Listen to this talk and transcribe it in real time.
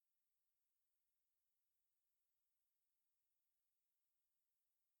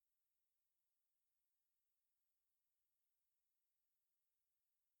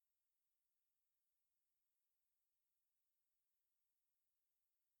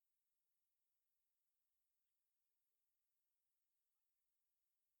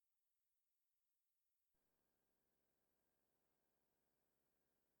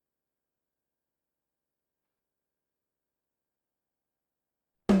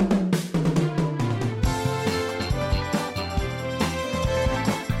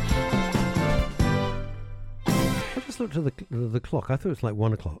looked at the clock. I thought it was like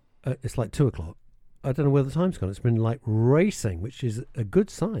 1 o'clock. It's like 2 o'clock. I don't know where the time's gone. It's been like racing, which is a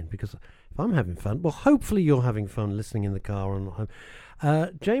good sign because if I'm having fun, well, hopefully you're having fun listening in the car or not home.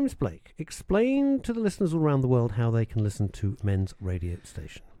 James Blake, explain to the listeners all around the world how they can listen to Men's Radio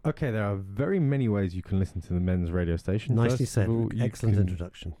Station. Okay, there are very many ways you can listen to the Men's Radio Station. Nicely said. Excellent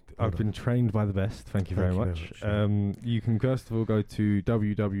introduction. I've been trained by the best. Thank you very much. You can first of all go to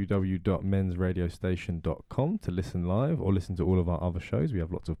www.mensradiostation.com to listen live or listen to all of our other shows. We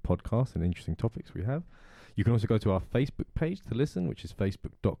have lots of podcasts and interesting topics we have. You can also go to our Facebook page to listen, which is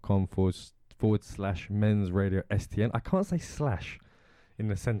facebook.com/Men's Radio STN. I can't say slash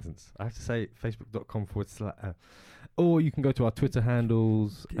in a sentence. I have to say facebook.com/ or you can go to our Twitter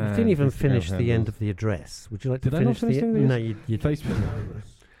handles. You didn't even finish the end of the address. Would you like to finish the end? No, you Facebook.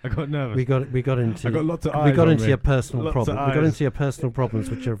 I got nervous. We got into. I got lots of eyes. We got into your personal problems. We got into your personal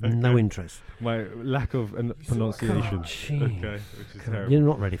problems, which are of no interest. My lack of pronunciation. Okay, which is terrible. You're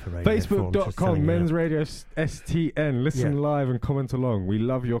not ready for radio. Facebook.com Men's Radio STN. Listen live and comment along. We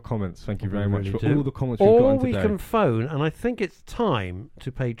love your comments. Thank you very much for all the comments we've gotten today. Or we can phone, and I think it's time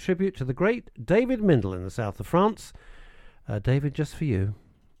to pay tribute to the great David Mindel in the south of France. David, just for you.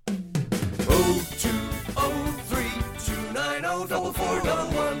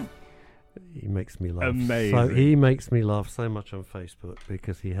 0203-290-4411. He makes me laugh. Amazing. He makes me laugh so much on Facebook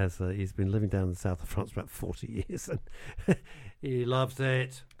because he's been living down in the south of France for about 40 years and he loves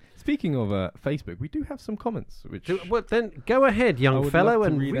it. Speaking of Facebook, we do have some comments. Well, then go ahead, young fellow,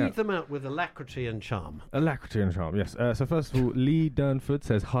 and read them out with alacrity and charm. Alacrity and charm, yes. So first of all, Lee Durnford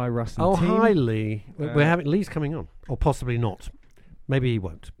says, hi, Russ and team. Hi, Lee. Lee's coming on, or possibly not. Maybe he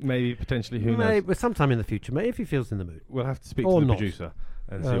won't. Maybe, potentially, who knows? But sometime in the future, if he feels in the mood. We'll have to speak to the producer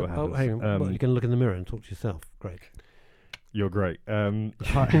and see what happens. Hang on. You can look in the mirror and talk to yourself. Great. You're great. You're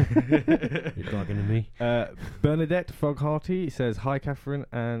talking to me. Bernadette Foghearty says, hi, Catherine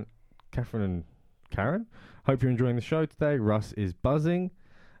and Karen. Hope you're enjoying the show today. Russ is buzzing.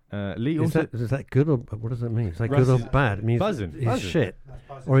 Lee is that good or what does that mean? Is that good or bad? It means buzzing. He's shit.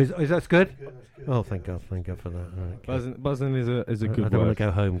 Or is that good? Oh, thank God for that. Right, buzzing is a good word. I don't want to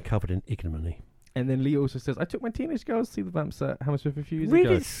go home covered in ignominy. And then Lee also says, I took my teenage girls to see the Vamps at Hammersmith a few years ago. Read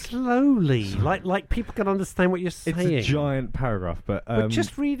it slowly, like people can understand what you're saying. It's a giant paragraph, but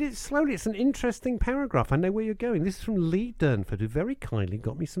just read it slowly. It's an interesting paragraph. I know where you're going. This is from Lee Durnford, who very kindly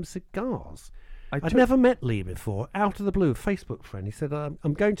got me some cigars. I'd never met Lee before. Out of the blue, Facebook friend. He said,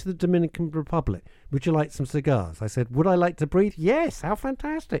 I'm going to the Dominican Republic. Would you like some cigars? I said, would I like to breathe? Yes. How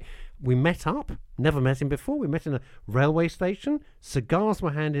fantastic. We met up. Never met him before. We met in a railway station. Cigars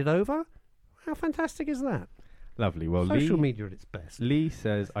were handed over. How fantastic is that? Lovely. Well, social media at its best. Lee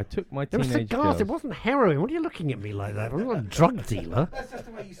says, I took my teenage girls... cigars. It wasn't heroin. What are you looking at me like that? I'm not a drug dealer. That's just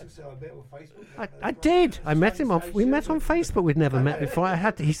the way you used to sell a bit on Facebook. I did. I met him we met on Facebook. We'd never met before.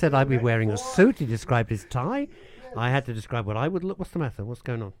 He said I'd be wearing a suit. He described his tie. I had to describe what I would look. What's the matter? What's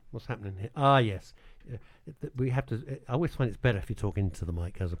going on? What's happening here? Ah, yes. We have to... I always find it's better if you talk into the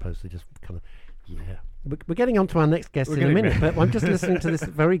mic as opposed to just kind of... Yeah. We're getting on to our next guest in a minute, but I'm just listening to this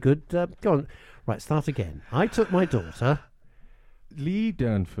very good... go on. Right, start again. I took my daughter... Lee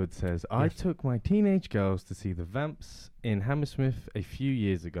Durnford says, I took my teenage girls to see the Vamps in Hammersmith a few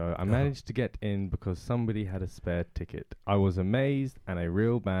years ago. I managed to get in because somebody had a spare ticket. I was amazed, and a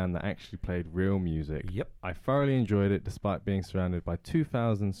real band that actually played real music. Yep. I thoroughly enjoyed it despite being surrounded by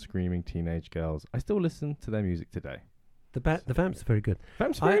 2,000 screaming teenage girls. I still listen to their music today. The Vamps are very good.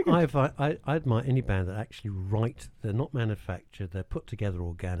 Vamps are very good. I admire any band that actually write. They're not manufactured. They're put together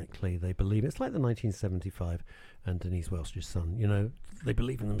organically. They believe. It's like the 1975 and Denise Welch's Son. You know, they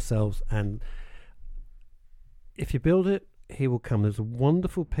believe in themselves. And if you build it, he will come. There's a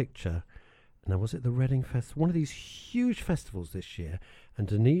wonderful picture. Now, was it the Reading Festival? One of these huge festivals this year. And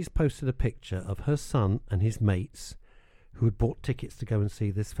Denise posted a picture of her son and his mates who had bought tickets to go and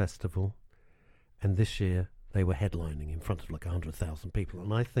see this festival. And this year... they were headlining in front of like 100,000 people.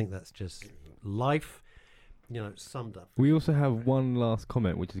 And I think that's just life, summed up. We also have one last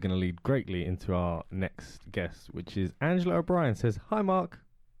comment, which is going to lead greatly into our next guest, which is Angela O'Brien says, hi, Mark.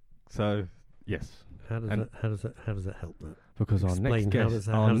 So, yes. How does that help that? Because our next guest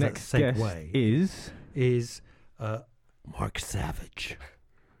is Mark Savage.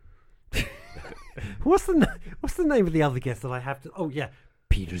 What's the name of the other guest that I have to... Oh, yeah.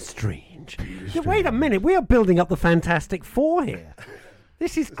 Peter Strange. Wait a minute, we are building up the Fantastic Four here.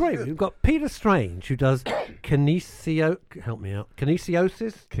 This is great. We've got Peter Strange, who does kinesiology.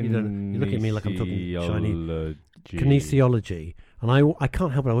 You're looking at me like I'm talking Chinese. Kinesiology. And I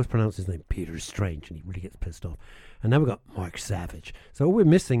can't help it, I always pronounce his name Peter Strange, and he really gets pissed off. And now we've got Mark Savage. So all we're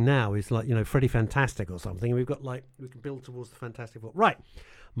missing now is like, Freddie Fantastic or something. And we've got we can build towards the Fantastic Four. Right.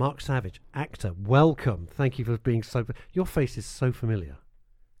 Mark Savage, actor, welcome. Thank you for being so... Your face is so familiar.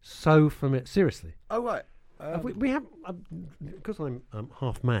 So familiar. Seriously. Oh, right. We have... Because I'm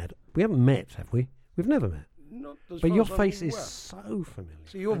half mad, we haven't met, have we? We've never met. Not as But far your as I'm face is aware. so familiar.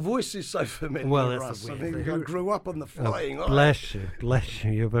 So your voice is so familiar. Well, that's Russ. the I weird think thing. I grew up on the Flying Eye. Bless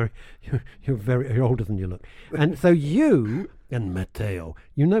you. You're older than you look. And so you and Matteo,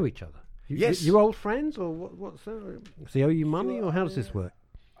 you know each other. Yes. You old friends, or what's does he owe you money, or how does this work?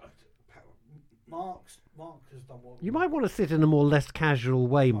 Mark has done what You might want to sit in a more less casual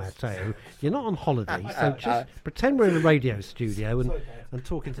way, Matteo. You're not on holiday, so just pretend we're in a radio studio and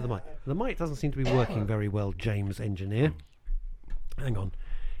talk into the mic. The mic doesn't seem to be working very well, James Engineer. Hang on.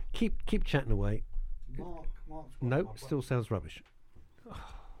 Keep chatting away. Mark's No, still sounds rubbish.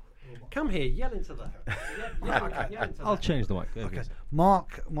 Come here, yell into that. Yell into I'll that. change the mic. There it Okay. is.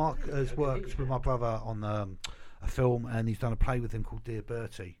 Mark has worked with my brother on a film, and he's done a play with him called Dear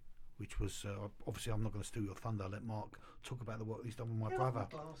Bertie, which was obviously, I'm not going to steal your thunder. I'll let Mark talk about the work he's done with my brother.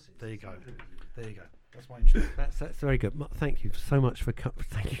 There you go. That's my intro. That's very good. Thank you so much for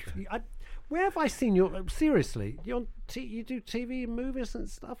thank you. Where have I seen you? Seriously, you do TV and movies and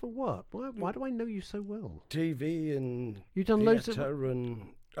stuff, or what? Why do I know you so well? TV and You've done loads of theatre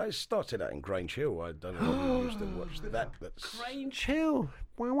and I started out in Grange Hill. I don't know whether you used to watch that. That's Grange Hill.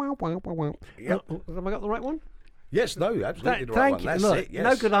 Wow. Yep. Have I got the right one? Yes, no, absolutely the right Thank one. you. That's Look, it. Yes.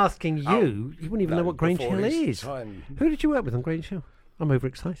 no good asking you. Oh, You wouldn't even know what Grange before Hill his is. time. Who did you work with on Grange Hill? I'm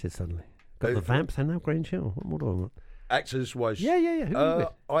overexcited suddenly. Got Who? the Vamps and now Grange Hill. What more do I want? Actors was Yeah. Who were you with?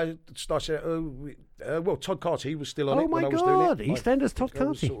 I started. Well, Todd Carty was still on Oh it when my I was doing God, it. EastEnders Todd I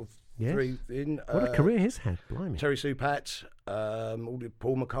was Carty. sort of Yes. three in, What a career he's had. Blimey. Terry Sue Pat, all the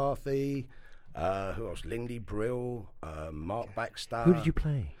Paul McCarthy, who else? Lindy Brill, Mark Baxter. Who did you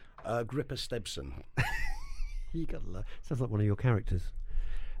play? Gripper Stebson. You got sounds like one of your characters.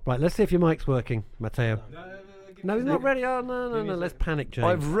 Right, let's see if your mic's working, Matteo. No, he's not ready. Oh no. Let's panic, James.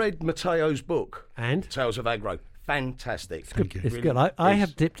 I've read Matteo's book, And Tales of Aggro. Fantastic. it's good. I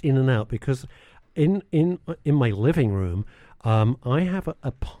have dipped in and out because in my living room, I have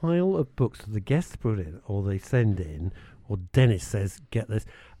a pile of books that the guests put in, or they send in, or Dennis says, "Get this,"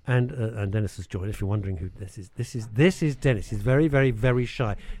 and Dennis has joined. If you're wondering who this is Dennis. He's very, very, very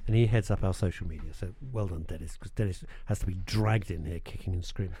shy, and he heads up our social media. So well done, Dennis, because Dennis has to be dragged in here, kicking and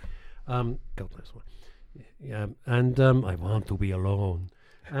screaming. God knows why. Yeah, and I want to be alone.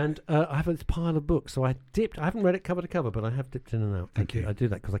 And I have this pile of books, so I haven't read it cover to cover, but I have dipped in and out. Thank you. I do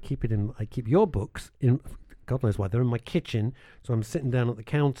that because I keep your books in. God knows why. They're in my kitchen, so I'm sitting down at the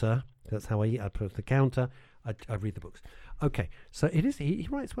counter. That's how I eat. I put it at the counter. I read the books. Okay, so it is. He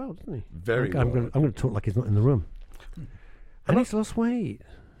writes well, doesn't he? Very I'm well. going to talk like he's not in the room. And he's lost weight.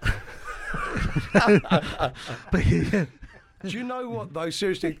 Do you know what though?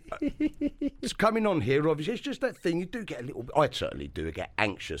 Seriously, it's coming on here. Obviously, it's just that thing. You do get a little. I certainly do get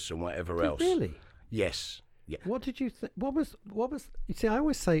anxious and whatever else. Really? Yes. Yeah. What did you think? What was? You see, I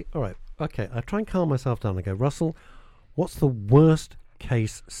always say, all right, okay. I try and calm myself down. I go, Russell, what's the worst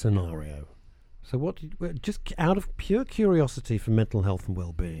case scenario? So, just out of pure curiosity for mental health and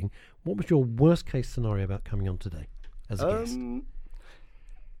well-being, what was your worst case scenario about coming on today as a guest?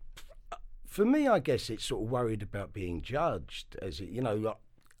 For me, I guess it's sort of worried about being judged. As it,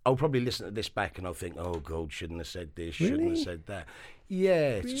 I'll probably listen to this back and I'll think, oh God, shouldn't have said this, shouldn't have said that.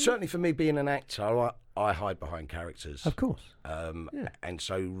 Yeah, certainly for me being an actor, I hide behind characters. Of course. And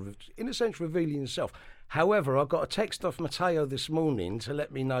so, in a sense, revealing yourself. However, I got a text off Matteo this morning to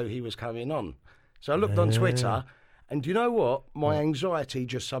let me know he was coming on. So I looked on Twitter, and do you know what? My anxiety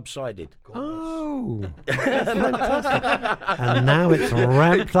just subsided. Oh, that's fantastic. And now it's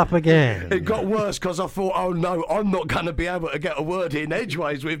ramped up again. It got worse because I thought, oh no, I'm not going to be able to get a word in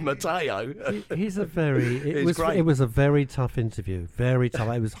edgeways with Matteo. He's a very. It's great. It was a very tough interview. Very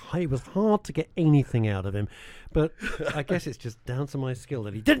tough. It was hard to get anything out of him, but I guess it's just down to my skill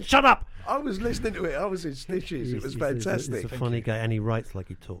that he didn't shut up. I was listening to it. I was in stitches. It was fantastic. He's a funny guy, and he writes like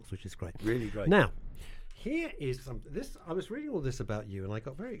he talks, which is great. Really great. Now, here is something. I was reading all this about you, and I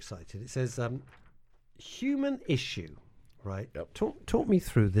got very excited. It says, "Human issue," right? Yep. Talk me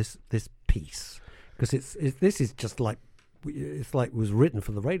through this piece, because this is just like it's like it was written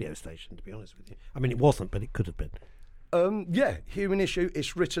for the radio station. To be honest with you, I mean it wasn't, but it could have been. Yeah, Human Issue.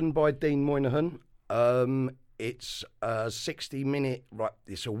 It's written by Dean Moynihan. It's a 60-minute. Right,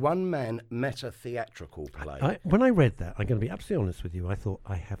 it's a one-man meta-theatrical play. When I read that, I'm going to be absolutely honest with you. I thought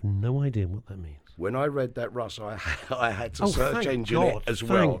I have no idea what that means. When I read that, Russ, I had to Oh, search thank engine God, it as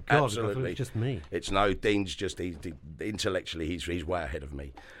thank well. God, because it was Absolutely. just me. It's no, Dean's just, intellectually, he's way ahead of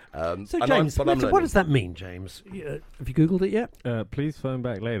me. So, and James, but I'm what learning. does that mean, James? Have you Googled it yet? Please phone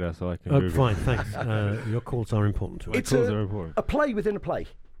back later so I can. Oh, Google. fine, thanks. Your calls are important to us. It's Calls are important. a play within a play.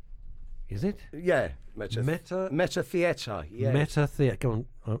 Is it? Yeah. Meta Meta-theatre, yeah. Meta theatre. Go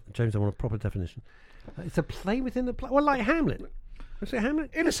on, James. I want a proper definition. It's a play within the play. Well, like Hamlet. Was it Hamlet?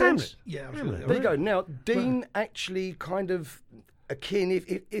 In a It's sense. Hamlet. Yeah, Hamlet. There you go. Now, Dean actually kind of akin,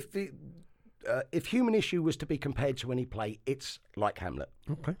 if Human Issue was to be compared to any play, it's like Hamlet.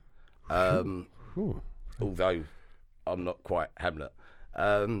 Okay. Ooh. Although I'm not quite Hamlet.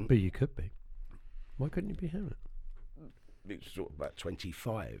 But you could be. Why couldn't you be Hamlet? It's sort of about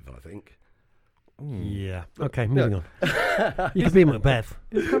 25, I think. Yeah. Okay, moving on. You could be Macbeth.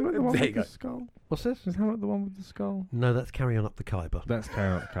 Is Hamlet the one There you with go. the skull? What's this? Is Hamlet the one with the skull? No, that's Carry On Up the Khyber. That's Carry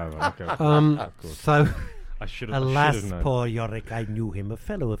On Up the Khyber. Okay. Of course. So, I should have. alas, known. poor Yorick, I knew him, a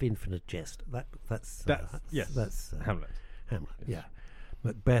fellow of infinite jest. That's Hamlet. Hamlet. Yeah.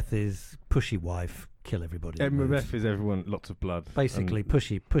 Macbeth is pushy wife, kill everybody. that moves. Macbeth is everyone, lots of blood. Basically, and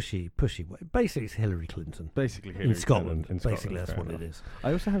pushy. Basically, it's Hillary Clinton basically in Hillary Scotland. Clinton in Basically, Scotland, that's fair what it enough. is.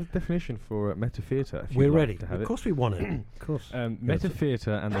 I also have a definition for meta-theatre. if We're you'd like ready. to have Of it. course, we want it. Of course.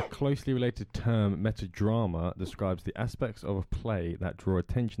 Meta-theatre and the closely related term metadrama describes the aspects of a play that draw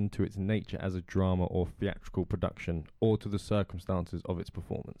attention to its nature as a drama or theatrical production, or to the circumstances of its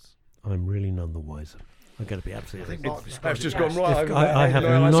performance. I'm really none the wiser. I've got to be I absolutely. think Mark I've described just it gone best. right If over I that. have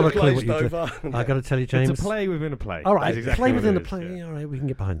No, not that's a clue what glazed you just. over. I got to tell you, James. It's a play within a play. All right, That's exactly play what within it a is, play. yeah. All right, we can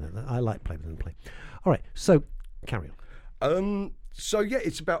get behind that. I like play within a play. All right, so carry on. So yeah,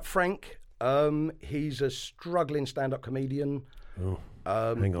 it's about Frank. He's a struggling stand-up comedian. Oh,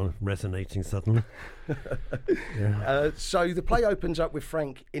 hang on, resonating suddenly. Yeah. So the play opens up with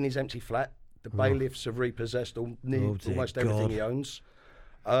Frank in his empty flat. The bailiffs have repossessed dear almost everything God. he owns,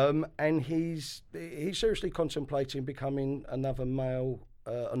 and he's seriously contemplating becoming another male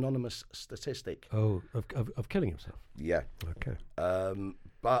anonymous statistic. Oh, of killing himself. Yeah. Okay.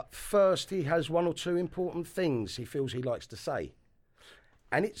 But first, he has one or two important things he feels he likes to say.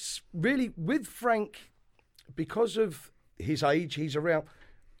 And it's really with Frank, because of his age, he's around,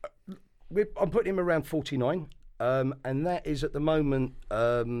 I'm putting him around 49. And that is at the moment,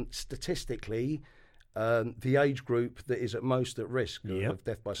 statistically, the age group that is at most at risk of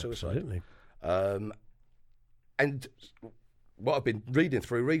death by suicide. Absolutely. And what I've been reading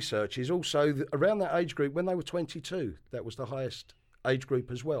through research is also that around that age group, when they were 22, that was the highest age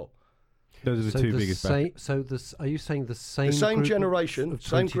group as well. Those are the two biggest brackets. So are you saying the same? The same group generation, of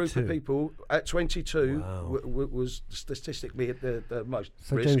same group 22? of people at 22 Wow. was statistically at the most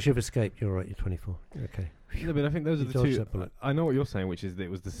So risk. James, you've escaped. You're right. You're 24. Okay. No, but I think those are You the dodged two. that bullet. I know what you're saying, which is that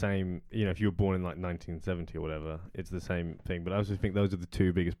it was the same. You know, if you were born in like 1970 or whatever, it's the same thing. But I also think those are the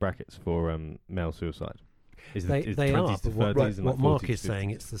two biggest brackets for male suicide. Is They is are. 20s to But 30s and what like Mark 40s is to saying,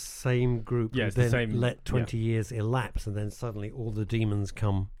 50s. it's the same group. Yeah, who it's the then same- let 20 years elapse, and then suddenly all the demons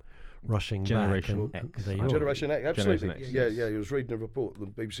come rushing Generation back. X. There you are. Generation X, absolutely. Generation Yeah, X. yeah. He was reading a report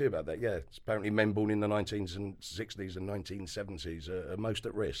on the BBC about that. Yeah, it's apparently men born in the 1960s and 1970s are most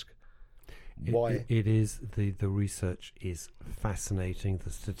at risk. Why? It is the research is fascinating. The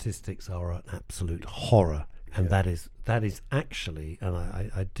statistics are an absolute horror, and that is actually, and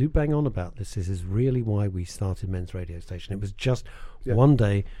I do bang on about this. This is really why we started Men's Radio Station. It was just one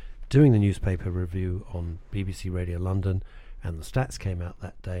day doing the newspaper review on BBC Radio London, and the stats came out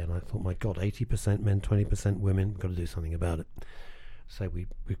that day, and I thought, my God, 80% men, 20% women. We've got to do something about it. So we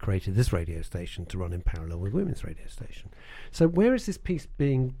created this radio station to run in parallel with Women's Radio Station. So where is this piece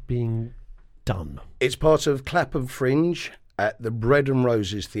being done? It's part of Clapham Fringe at the Bread and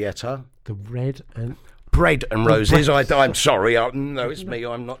Roses Theatre. The Red and Bread and Roses. I'm sorry. No, it's me.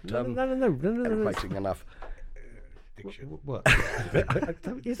 I'm not no. elevating enough. What?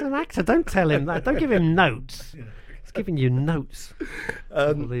 He's an actor. Don't tell him that. Don't give him notes. He's giving you notes.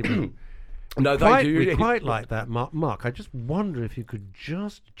 Unbelievable. No, thank you. We quite like that, Mark. I just wonder if you could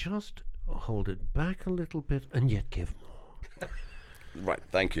just hold it back a little bit and yet give more. Right,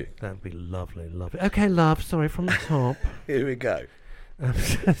 thank you. That'd be lovely. Okay, love. Sorry, from the top. Here we go.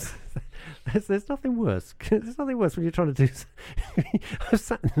 There's nothing worse. There's nothing worse when you're trying to do. I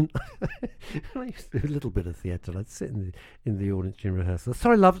sat I used to do a little bit of theatre. I'd sit in the audience during rehearsal.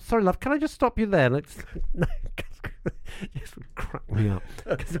 Sorry, love. Can I just stop you there? No, it just would crack me up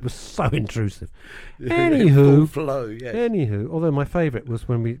because it was so intrusive. Full flow, yes. Anywho, although my favourite was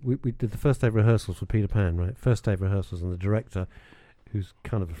when we did the first day of rehearsals for Peter Pan. Right, first day of rehearsals, and the director, who's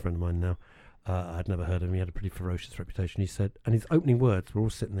kind of a friend of mine now, I'd never heard of him. He had a pretty ferocious reputation. He said, and his opening words, we're all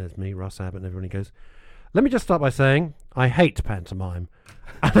sitting there, as me, Russ Abbott, and everyone. He goes, "Let me just start by saying I hate pantomime."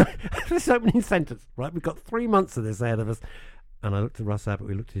 This opening sentence, right? We've got 3 months of this ahead of us. And I looked at Russ Abbott,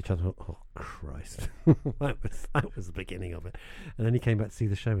 we looked at each other and thought, oh, Christ. that was the beginning of it. And then he came back to see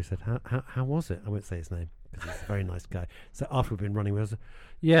the show. He said, how was it? I won't say his name because he's a very nice guy. So after we've been running, we was,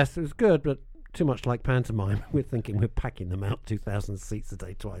 yes, it was good, but too much like pantomime. We're thinking we're packing them out 2,000 seats a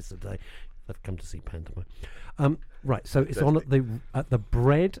day, twice a day. They've come to see pantomime. Right, so it's on at the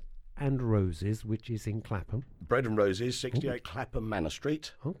Bread and Roses, which is in Clapham. Bread and Roses, 68 Clapham Manor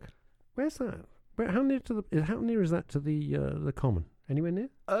Street. Okay. Where's that? How near is that to the Common? Anywhere near?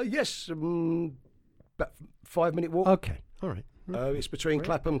 Yes, about 5-minute walk. Okay, all right. It's between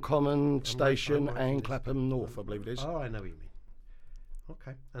Clapham Common Station and Clapham North, I believe it is. Oh, I know what you mean.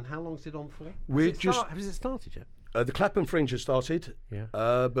 Okay, and how long's it on for? Has it started yet? The Clapham Fringe has started. Yeah.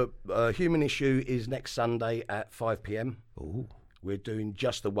 But Human Issue is next Sunday at 5 p.m. Ooh. We're doing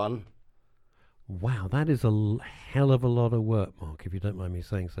just the one. Wow, that is a hell of a lot of work, Mark. If you don't mind me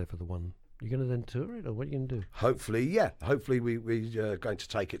saying so, for the one. You're going to then tour it, or what are you going to do? Hopefully, yeah. Hopefully, we're going to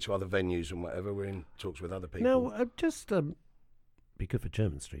take it to other venues and whatever. We're in talks with other people. Now, just be good for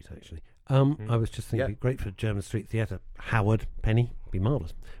Jermyn Street, actually. I was just thinking, it'd be great for Jermyn Street Theatre. Howard, Penny, be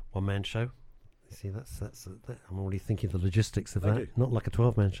marvellous. One-man show. You see, that's I'm already thinking of the logistics of that. Not like a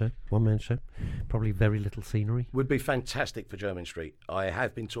 12-man show, one-man show. Probably very little scenery. Would be fantastic for Jermyn Street. I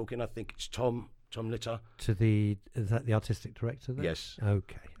have been talking, I think it's Tom Litter. Is that the artistic director there? Yes.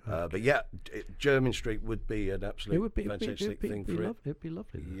 Okay. But yeah, Jermyn Street would be an absolute fantastic thing for it. It'd be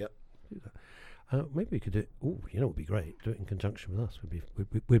lovely. Yep. Do that. Maybe we could do it. Oh, you know, it would be great. Do it in conjunction with us.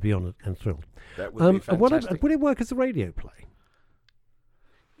 We'd be honoured and thrilled. That would be fantastic. Would it work as a radio play?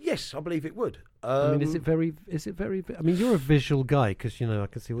 Yes, I believe it would. I mean, is it very? I mean, you're a visual guy because I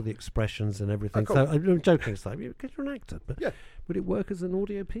can see all the expressions and everything. So I'm joking aside, because you're an actor. But would it work as an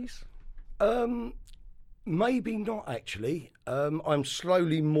audio piece? Maybe not actually. I'm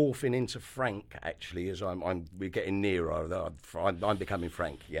slowly morphing into Frank actually as we're getting nearer. I'm becoming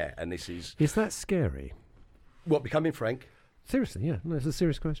Frank. Yeah, and this is. Is that scary? What, becoming Frank? Seriously, yeah. No, it's a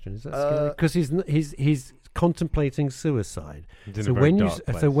serious question. Is that scary? Because he's contemplating suicide. So when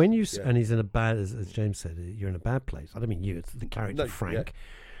you and he's in a bad, as James said, you're in a bad place. I don't mean you. It's the character Frank.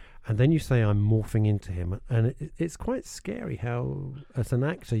 Yeah. And then you say I'm morphing into him, and it's quite scary how, as an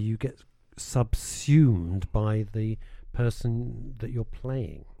actor, you get subsumed by the person that you're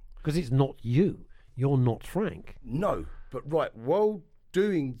playing, because it's not you. You're not Frank. No, but while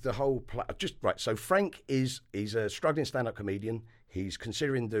doing the whole play, so Frank he's a struggling stand-up comedian. He's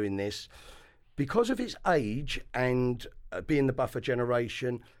considering doing this because of his age and being the buffer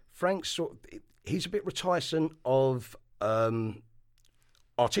generation. Frank's he's a bit reticent of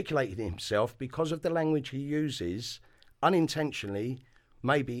articulating himself because of the language he uses unintentionally.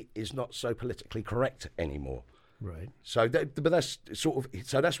 Maybe is not so politically correct anymore. Right. So, but that's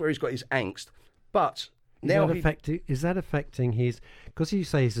that's where he's got his angst. But is that affecting his? Because you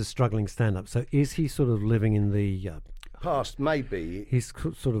say he's a struggling stand-up. So is he sort of living in the past? Maybe he's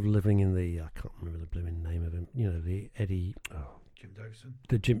sort of living in the. I can't remember the blooming name of him. The Eddie. Jim Davidson.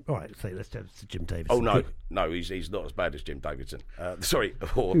 The Jim. All right, let's go to Jim Davidson. Oh no, he's not as bad as Jim Davidson. Sorry,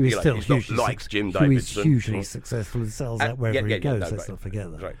 or he's not like Jim Davidson. He's hugely successful and sells out wherever he goes. Let's not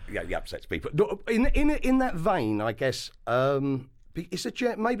forget that. Right. Yeah, he upsets people. In that vein, I guess maybe it's a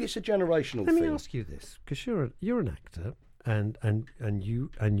generational thing. Let me ask you this, because you're an actor, and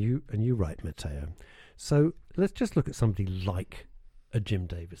you write, Matteo. So let's just look at somebody like a Jim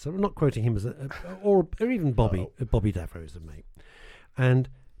Davidson. I'm not quoting him as or even Bobby Davro as a mate. And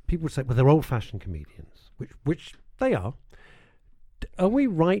people would say, well, they're old-fashioned comedians, which they are. Are we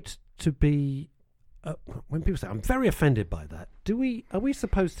right to be? When people say, "I'm very offended by that," are we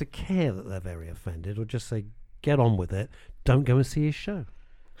supposed to care that they're very offended, or just say, "Get on with it. Don't go and see his show"?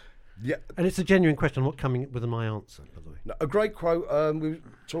 Yeah, and it's a genuine question. I'm not coming with my answer, by the way. No, a great quote. We were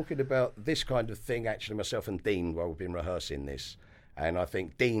talking about this kind of thing, actually, myself and Dean, while we've been rehearsing this. And I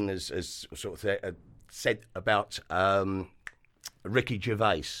think Dean has sort of said about Ricky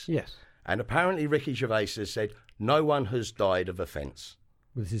Gervais. Yes. And apparently Ricky Gervais has said, no one has died of offence.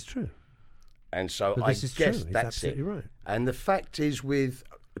 Well, this is true. And so I guess that's it. Right. And the fact is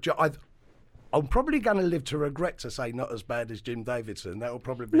I'm probably going to live to regret to say not as bad as Jim Davidson. That will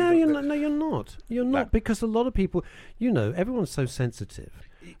probably be... No, you're not. You're not, because a lot of people, everyone's so sensitive.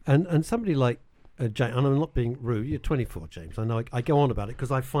 And somebody like... James, and I'm not being rude. You're 24, James. I know I go on about it because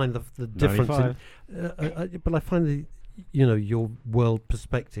I find the difference. But I find your world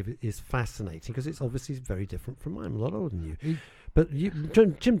perspective is fascinating because it's obviously very different from mine. I'm a lot older than you. But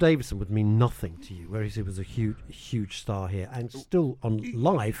Jim Davidson would mean nothing to you, whereas he was a huge star here, and still on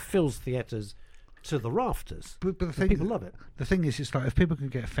live fills theatres to the rafters. But the thing, people love it. The thing is, it's like if people can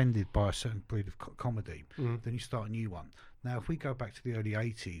get offended by a certain breed of comedy, then you start a new one. Now, if we go back to the early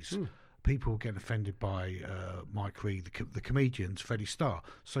 80s, people were getting offended by Mike Reid, the comedians, Freddie Starr.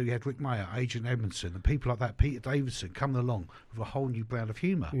 So you had Rick Mayer, Agent Edmondson, and people like that, Peter Davison, coming along with a whole new brand of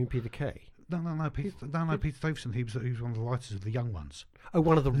humour. You mean Peter Kay? No, Peter Davison. He was one of the writers of The Young Ones. Oh,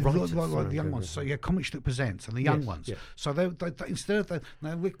 one of the writers. Like the Young Ones. So yeah, Comic Strip Presents and The Young Ones. Yeah. So they instead of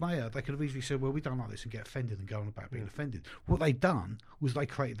now Rick Mayer, they could have easily said, well, we don't like this and get offended and go on about being offended. What they done was they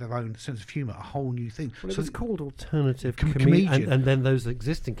created their own sense of humour, a whole new thing. Well, so it's called alternative comedian. And then those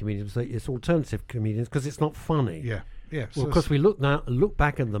existing comedians say it's alternative comedians because it's not funny. Yeah. Yeah, well, of course, we look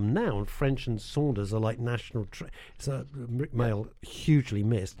back at them now, and French and Saunders are like national. Rick Mail hugely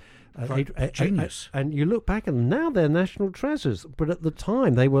missed. Genius. And you look back at them now; they're national treasures. But at the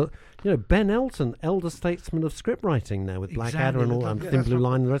time, they were, Ben Elton, elder statesman of script writing now with Blackadder and all, and Thin Blue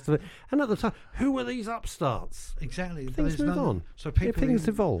Line, and the rest of it. And at the time, who were these upstarts? Things move on. So things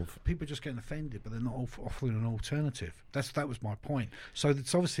evolve. People are just getting offended, but they're not offering an alternative. That was my point. So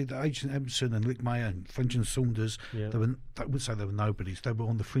it's obviously that Agent Emerson and Rick Mayer and French and Saunders. Yeah. I would say they were nobodies. They were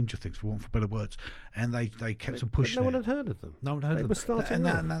on the fringe of things, for want of better words, and they kept on pushing. No one had heard of them. No one had heard of them. They were starting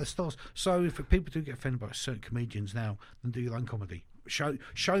and now the stars. So if people do get offended by certain comedians now, then do your own comedy.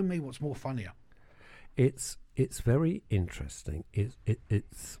 Show me what's more funnier. It's very interesting.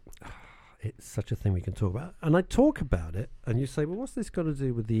 It's such a thing we can talk about, and I talk about it, and you say, well, what's this got to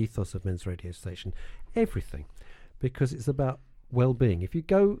do with the ethos of Men's Radio Station? Everything, because it's about well-being. If you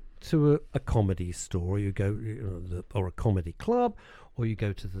go to a comedy store, or a comedy club, or you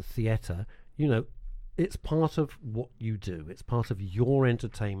go to the theatre, it's part of what you do. It's part of your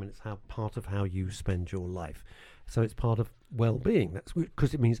entertainment. It's part of how you spend your life. So it's part of well-being. That's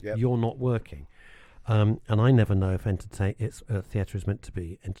because it means you're not working. And I never know if theatre is meant to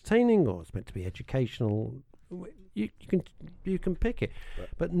be entertaining or it's meant to be educational. You can pick it, right.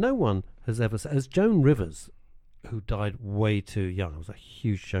 But no one has ever said. As Joan Rivers, who died way too young, I was a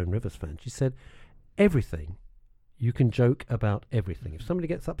huge Joan Rivers fan. She said, "Everything, you can joke about everything. If somebody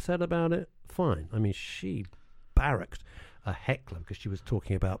gets upset about it, fine." I mean, she barracked a heckler because she was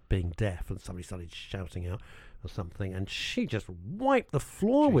talking about being deaf, and somebody started shouting out or something, and she just wiped the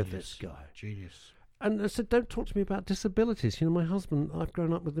floor with this guy. Genius. And I said, don't talk to me about disabilities. My husband, I've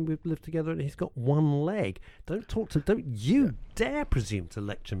grown up with him, we've lived together, and he's got one leg. Don't you dare presume to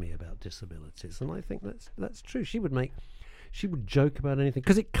lecture me about disabilities. And I think that's true. She would joke about anything,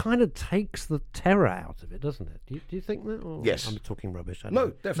 because it kind of takes the terror out of it, doesn't it? Do you think that? Or yes. I'm talking rubbish.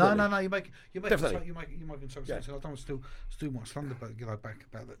 No, definitely. No. You're making something sense. I don't want to still much thunder, but back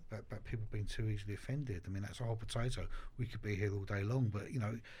about people being too easily offended. I mean, that's a whole potato. We could be here all day long, but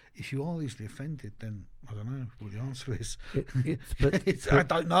if you are easily offended, then I don't know what the answer is. I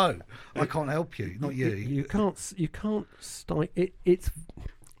don't know. I can't help you. Not you. You can't start.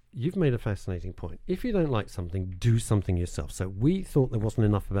 You've made a fascinating point. If you don't like something, do something yourself. So we thought there wasn't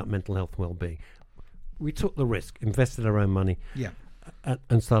enough about mental health well-being. We took the risk, invested our own money,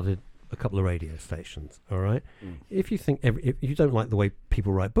 and started a couple of radio stations. All right. If you think if you don't like the way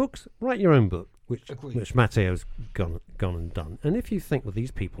people write books, write your own book, which Matteo's gone and done. And if you think, well,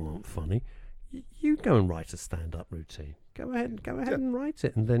 these people aren't funny, you go and write a stand-up routine. Go ahead and write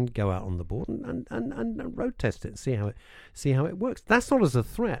it, and then go out on the board and road test it and see how it works. That's not as a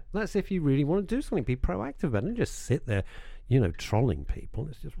threat. That's if you really want to do something. Be proactive about it. Don't just sit there, trolling people.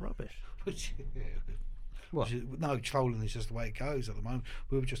 It's just rubbish. What? No, trolling is just the way it goes at the moment.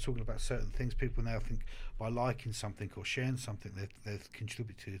 We were just talking about certain things. People now think by liking something or sharing something, they've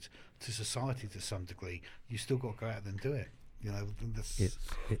contributed to society to some degree. You still got to go out there and do it.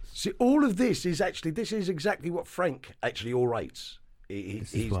 See, all of this is exactly what Frank actually orates.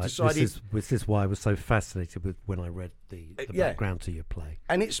 This is why I was so fascinated with when I read the background to your play.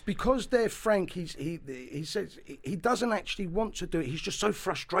 And it's because they're Frank. He says he doesn't actually want to do it. He's just so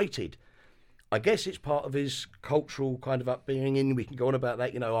frustrated. I guess it's part of his cultural kind of upbringing. We can go on about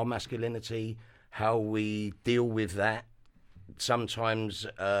that. Our masculinity, how we deal with that. Sometimes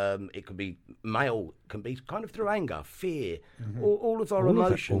it can be kind of through anger, fear, all of our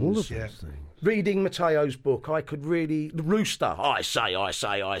emotions. All of those things. Reading Matteo's book, I could really... The rooster, I say.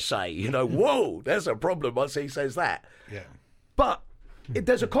 Whoa, there's a problem once he says that. Yeah. But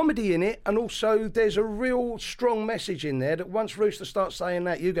there's a comedy in it, and also there's a real strong message in there that once Rooster starts saying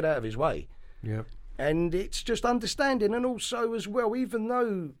that, you get out of his way. Yeah. And it's just understanding, and also as well, even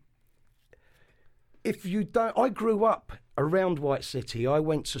though... If you don't... I grew up around White City. I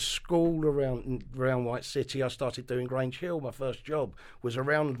went to school around White City. I started doing Grange Hill. My first job was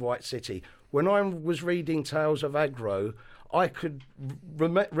around White City. When I was reading Tales of Aggro, I could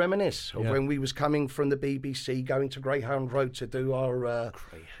reminisce of when we was coming from the BBC, going to Greyhound Road to do our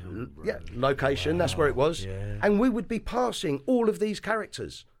location. Wow. That's where it was. Yeah. And we would be passing all of these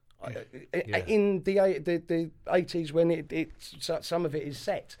characters in the 80s when some of it is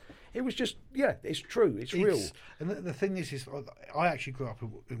set. It was just, it's true, it's real. And the thing is I actually grew up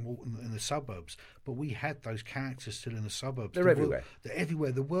in Walton in the suburbs, but we had those characters still in the suburbs. They're everywhere. They're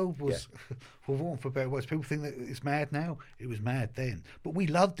everywhere. The world was, for want of better words, people think that it's mad now. It was mad then. But we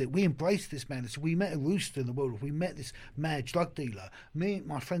loved it. We embraced this madness. We met a rooster in the world. We met this mad drug dealer. Me,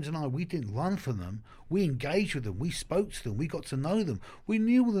 my friends and I, we didn't run from them. We engaged with them. We spoke to them. We got to know them. We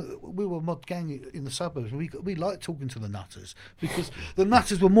knew that we were a mod gang in the suburbs. We liked talking to the nutters because the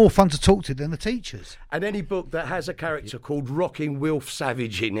nutters were more fun to talk to than the teachers. And any book that has a character called Rocking Wilf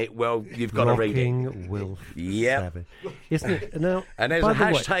Savage in it, well, you've got to read it. Rocking Wilf Savage. Isn't it? Now, and there's a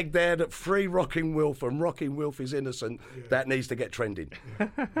hashtag there that free Rocking Wilf and Rocking Wilf is innocent. That needs to get trending. You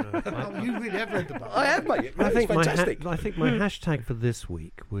really have read the book. I have, mate. I think fantastic. I think my hashtag for this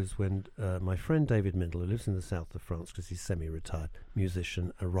week was when my friend David Mindel, who lives in the south of France because he's semi-retired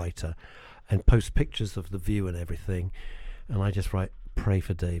musician, a writer, and posts pictures of the view and everything, and I just write, pray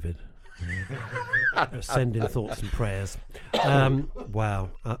for David. Send in thoughts and prayers. Wow,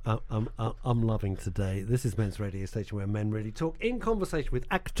 I'm loving today. This is Men's Radio Station, where men really talk, in conversation with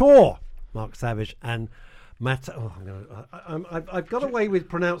actor Mark Savage and Matteo. I've got away with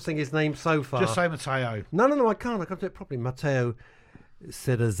pronouncing his name so far. Just say Matteo. No, I can't do it properly. Matteo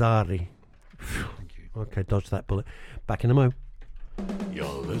Cerazzari. Thank you. Okay, dodge that bullet. Back in a mo. You're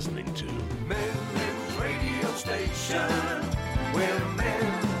listening to Men's Radio Station, where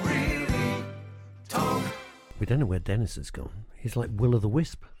men really talk. We don't know where Dennis has gone. He's like Will o' the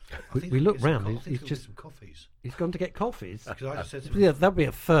Wisp. We look round. He's just some coffees. He's gone to get coffees. Because I just said to Yeah, that'd be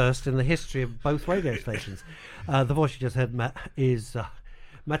a first in the history of both radio stations. The voice you just heard is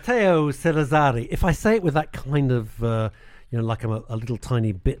Matteo Cerazzari. If I say it with that kind of, like I'm a little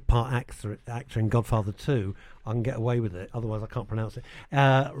tiny bit part actor in Godfather 2, I can get away with it. Otherwise, I can't pronounce it.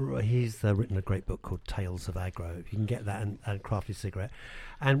 He's written a great book called Tales of Aggro. If you can get that and Crafty Cigarette.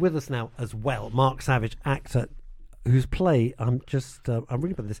 And with us now as well, Mark Savage, actor, whose play, I'm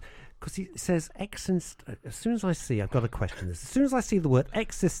reading about this, because he says, as soon as I see, I've got to question this. As soon as I see the word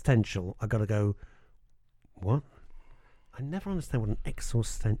existential, I've got to go, what? I never understand what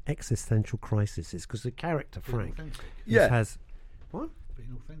an existential crisis is, because the character, Frank, has... What?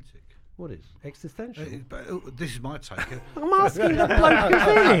 Being authentic. What is? Existential? This is my take. I'm asking the bloke who's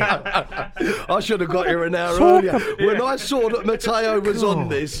in it. I should have got here an hour earlier. When I saw that Matteo was on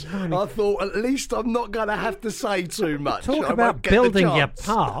this, I thought, at least I'm not going to have to say too much. Talk about building your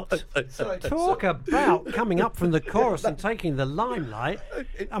part. Talk about coming up from the chorus and taking the limelight.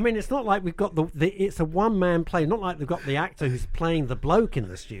 I mean, it's not like we've got it's a one-man play. Not like they've got the actor who's playing the bloke in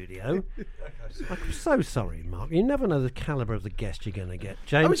the studio. I'm so sorry, Mark. You never know the calibre of the guest you're going to get.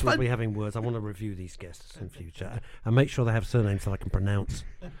 James will be having words. I want to review these guests in future and make sure they have surnames that I can pronounce.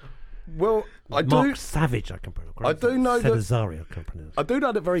 Well, Mark Savage, I can pronounce. I do know Cerazzari, I can pronounce. I do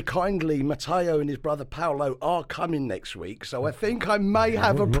know that very kindly Matteo and his brother Paolo are coming next week, so I think I may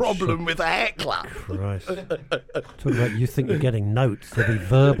have a problem with a heckler. Christ. Talking about you think you're getting notes, they'll be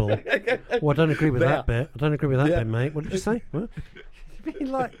verbal. Well, I don't agree with that bit. I don't agree with that bit, mate. What did you say? What? You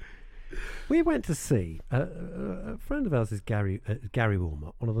mean like... We went to see a friend of ours is Gary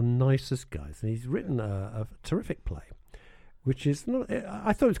Wilmot, one of the nicest guys, and he's written a terrific play, which is not.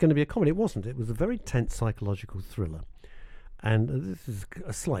 I thought it was going to be a comedy. It wasn't. It was a very tense psychological thriller, and this is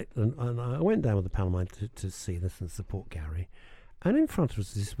a slight. And I went down with a pal of mine to see this and support Gary, and in front of us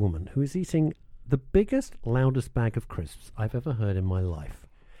is this woman who is eating the biggest, loudest bag of crisps I've ever heard in my life.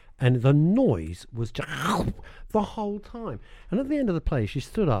 And the noise was just the whole time. And at the end of the play, she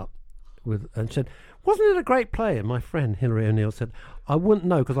stood up and said, "Wasn't it a great play?" And my friend Hilary O'Neill said, "I wouldn't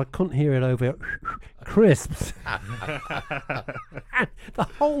know because I couldn't hear it over crisps." And the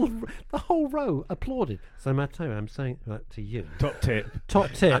whole row applauded. So Matteo, I'm saying that to you. Top tip.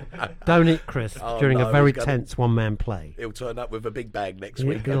 Don't eat crisps during a very tense one-man play. He'll turn up with a big bag next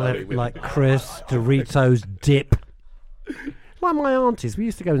week. He'll have like crisps, Doritos, dip. Like my aunties, we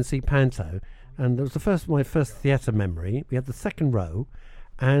used to go and see Panto, and it was my first theatre memory. We had the second row.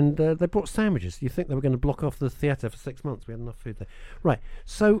 And they brought sandwiches. You think they were going to block off the theatre for 6 months? We had enough food there. Right.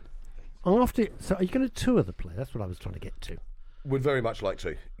 So are you going to tour the play? That's what I was trying to get to. Would very much like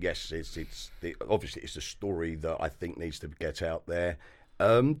to. Yes, obviously it's a story that I think needs to get out there.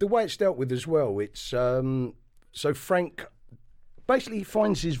 The way it's dealt with as well, it's So Frank basically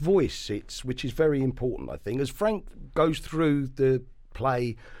finds his voice, which is very important, I think. As Frank goes through the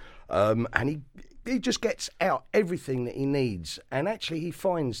play, and he just gets out everything that he needs, and actually he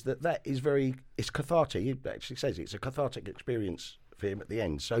finds that is it's cathartic. He actually says it's a cathartic experience for him at the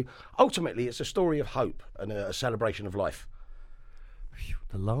end. So ultimately, it's a story of hope and a celebration of life.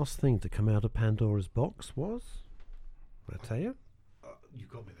 The last thing to come out of Pandora's box was, I tell you, You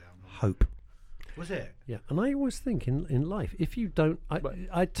got me there. hope. Was it? Yeah, and I always think in life, if you don't,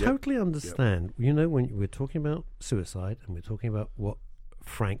 I totally understand. You know, when we're talking about suicide and we're talking about what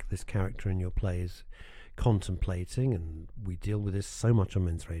Frank, this character in your play, is contemplating, and we deal with this so much on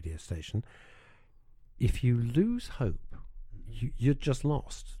Men's Radio Station. If you lose hope, you're just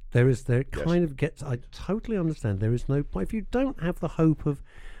lost. Kind of gets. I totally understand. There is no point if you don't have the hope of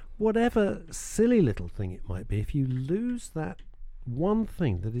whatever silly little thing it might be. If you lose that one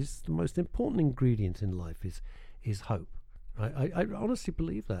thing that is the most important ingredient in life is hope. I honestly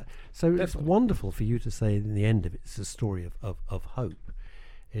believe that. So Definitely. It's wonderful for you to say in the end of it, it's a story of hope.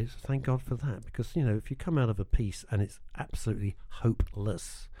 Thank God for that, because if you come out of a piece and it's absolutely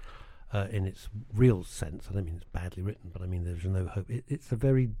hopeless in its real sense, I don't mean it's badly written, but I mean there's no hope. It's a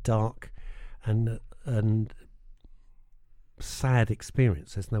very dark and sad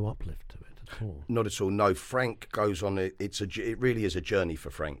experience. There's no uplift to it at all. Not at all. No, Frank goes on. It really is a journey for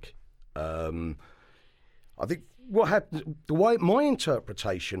Frank. I think what happened, my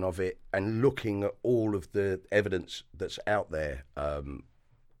interpretation of it, and looking at all of the evidence that's out there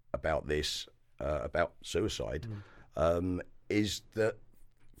about this, about suicide, is that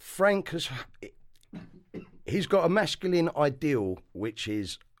Frank he's got a masculine ideal which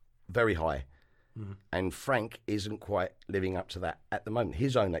is very high, and Frank isn't quite living up to that at the moment.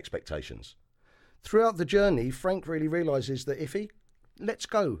 His own expectations. Throughout the journey, Frank really realises that if he lets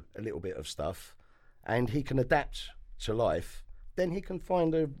go a little bit of stuff and he can adapt to life, then he can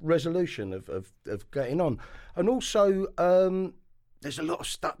find a resolution of getting on. And also, there's a lot of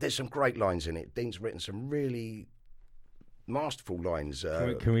stuff. There's some great lines in it. Dean's written some really masterful lines.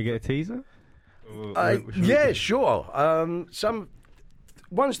 Can we get a teaser? Yeah, sure. Some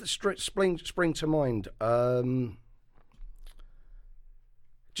ones that spring to mind.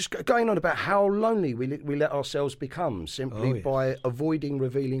 Just going on about how lonely we let ourselves become simply by avoiding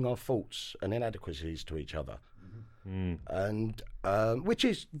revealing our faults and inadequacies to each other, and which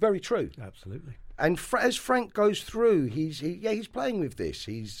is very true. Absolutely. And as Frank goes through, he's playing with this.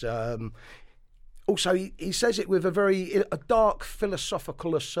 He's also he says it with a dark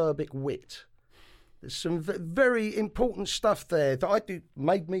philosophical acerbic wit. There's some very important stuff there that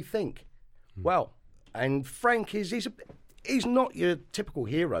made me think. Wow. And Frank he's not your typical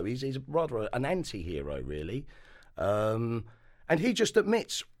hero. He's rather an anti-hero, really. And he just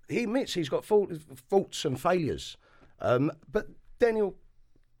admits he's got faults and failures. But then he'll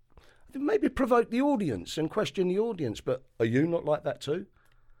maybe provoke the audience and question the audience. But are you not like that too?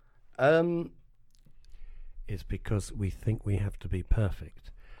 It's because we think we have to be perfect.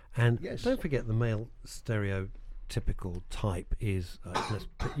 And Yes. don't forget the male stereotypical type is,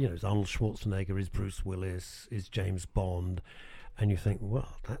 is Arnold Schwarzenegger, is Bruce Willis, is James Bond, and you think,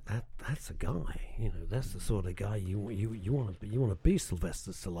 well, that's a guy. That's the sort of guy you want to be.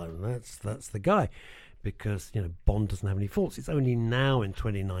 Sylvester Stallone. That's the guy, because Bond doesn't have any faults. It's only now in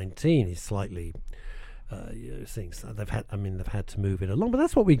 2019 he's slightly. Things they've had to move it along, but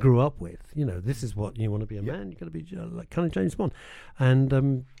that's what we grew up with. This is what you want to be a man. You've got to be like kind of James Bond,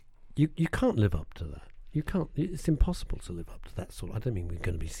 and you can't live up to that. You can't. It's impossible to live up to that sort. I don't mean we're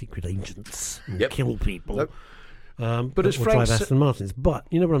going to be secret agents and kill people. Nope. But as or Frank drive Aston Martins. But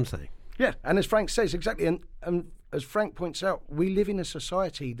you know what I'm saying. Yeah, and as Frank says, exactly, and as Frank points out, we live in a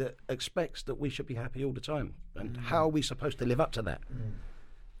society that expects that we should be happy all the time. And how are we supposed to live up to that?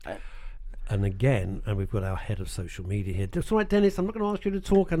 And again, and we've got our head of social media here. That's all right, Dennis, I'm not going to ask you to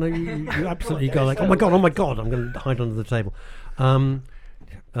talk. I know you absolutely go like, oh my God, I'm going to hide under the table.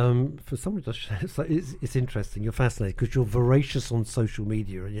 For somebody to share, it's interesting. You're fascinated because you're voracious on social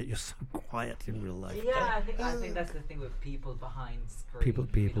media, and yet you're so quiet in real life. Yeah, I think that's the thing with people behind screen. People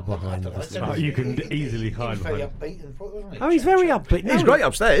behind the screen. You can easily hide Very behind. upbeat in front, wasn't he? Oh, he's very upbeat. He's great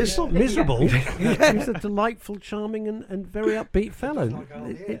upstairs. He's not miserable. He's a delightful, charming, and very upbeat fellow.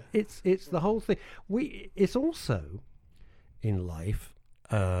 It's the whole thing. It's also in life,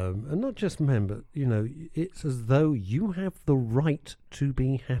 and not just men, but it's as though you have the right to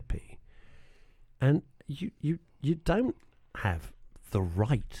be happy, and you don't have the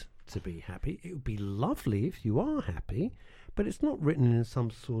right to be happy. It would be lovely if you are happy, but it's not written in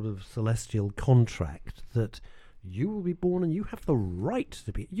some sort of celestial contract that you will be born and you have the right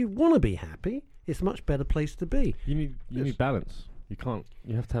to be. You want to be happy. it's a much better place to be. You need balance.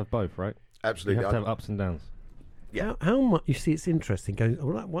 You have to have both, right? Absolutely. You have to have ups and downs. Yeah. How much, you see, it's interesting.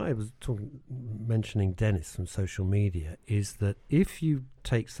 What I was mentioning Dennis from social media is that if you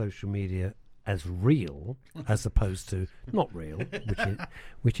take social media as real as opposed to not real,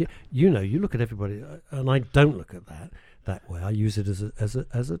 which you look at everybody, and I don't look at that way. I use it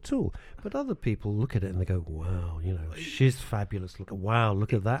as a tool. But other people look at it and they go, "Wow, she's fabulous.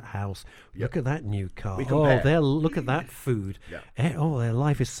 Look at that house. Look at that new car. Look at that food. Their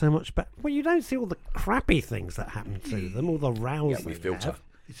life is so much better." Well, you don't see all the crappy things that happen to them, all the rows we they filter. have.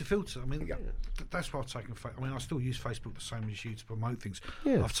 It's a filter. I mean, that's why I've taken. I still use Facebook the same as you to promote things.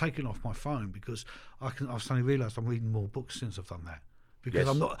 Yeah. I've taken off my phone because I've suddenly realised I'm reading more books since I've done that. Because Yes.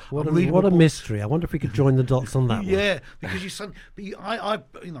 I'm not. What I'm reading a more books. mystery! I wonder if we could join the dots on that one. Yeah, because I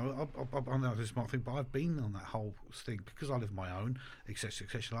know this is my thing, but I've been on that whole thing because I live my own, etc.,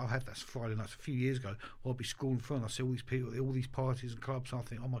 etc. I had that Friday nights a few years ago. I'll be scrolling through and I see all these people, all these parties and clubs. And I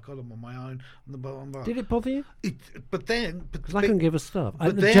think, oh my god, I'm on my own. Did it bother you? But I couldn't give a stuff. I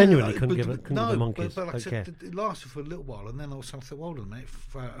but then, genuinely couldn't but- give no, the monkeys. But like I Okay. said, it lasted for a little while, and then all of a sudden I thought, well, hold on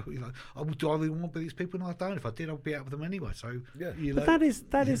a minute, do I really want to be these people? No, I don't. If I did, I'd be out with them anyway. So But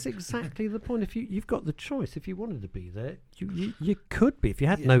that is exactly the point. If you've got the choice, if you wanted to be there, you could be. If you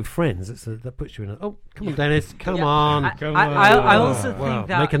had no friends, that puts you in. Come on, Dennis, come on. I also Wow. think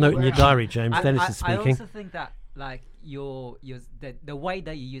that Make a note in your diary, James. Dennis is I speaking. also think that like the way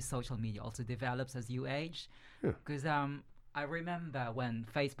that you use social media also develops as you age. Because I remember when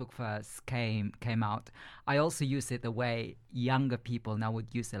Facebook first came out, I also used it the way younger people now would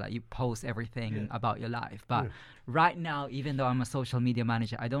use it. Like you post everything about your life. But right now, even though I'm a social media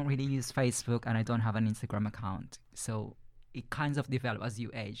manager, I don't really use Facebook and I don't have an Instagram account. So it kind of develops as you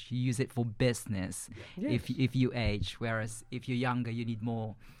age. You use it for business if you age, whereas if you're younger, you need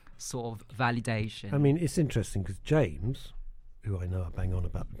more sort of validation. I mean, it's interesting because James, who I know I bang on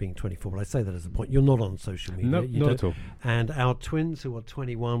about being 24, but I say that as a point. You're not on social media. No, You not don't. at all. And our twins, who are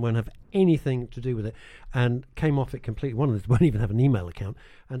 21, won't have anything to do with it, and came off it completely. One of them won't even have an email account,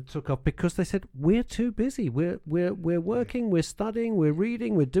 and took off because they said we're too busy. We're working, we're studying, we're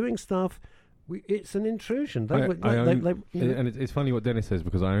reading, we're doing stuff. It's an intrusion. And it's funny what Dennis says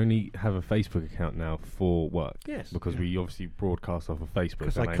because I only have a Facebook account now for work. Yes. Because we obviously broadcast off of Facebook.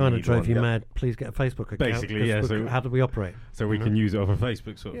 Because and I kind of need drove one. you mad. Please get a Facebook account. Basically, yeah, so- how do we operate? So we can use it off of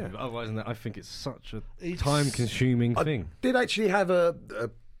Facebook sort of. Yeah. Otherwise than that, I think it's such a It's- time-consuming thing. Did actually have a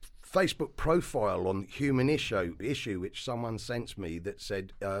Facebook profile on Human Issue, which someone sent me that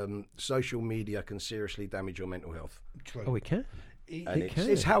said social media can seriously damage your mental health. Oh, we can. And It can.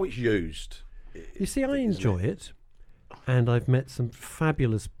 it's how it's used. You see, I enjoy it, and I've met some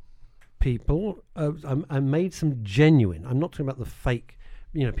fabulous people. I made some genuine. I'm not talking about the fake.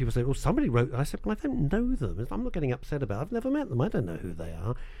 People say, "Oh, somebody wrote." I said, "Well, I don't know them. I'm not getting upset about it. I've never met them. I don't know who they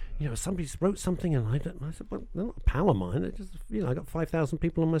are." Somebody wrote something, and I don't. I said, "Well, they're not a pal of mine. They just, I got 5,000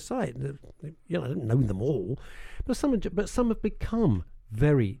 people on my site. I don't know them all, but some have become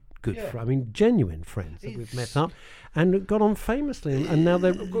very good. Genuine friends that we've met up and got on famously, and now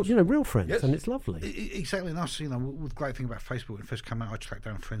they're real friends, Yes. and it's lovely. Exactly, and us, the great thing about Facebook when it first came out, I tracked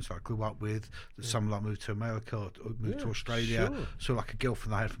down friends that I grew up with. Some like moved to America, or moved to Australia. sure. So like a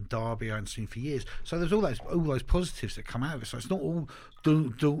girlfriend I had from Derby, I hadn't seen for years. So there's all those positives that come out of it. So it's not all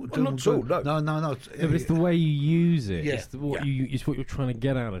doom. not all, no. No. But it's the way you use it. Yeah. It's it's what you're trying to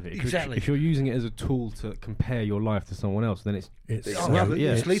get out of it. Exactly. If you're using it as a tool to compare your life to someone else, then it's It's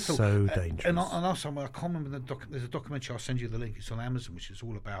lethal. so dangerous. And also, I can't remember there's a documentary. I'll send you the link. It's on Amazon, which is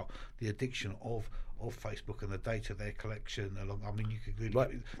all about the addiction of Facebook and the data they're collecting. You could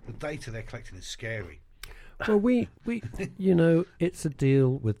really the data they're collecting is scary. Well, we it's a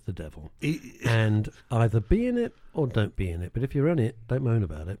deal with the devil, and either be in it or don't be in it. But if you're in it, don't moan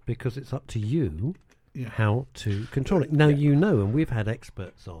about it because it's up to you how to control it. Now and we've had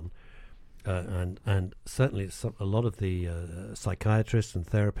experts on. And certainly a lot of the psychiatrists and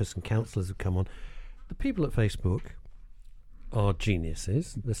therapists and counsellors have come on. The people at Facebook are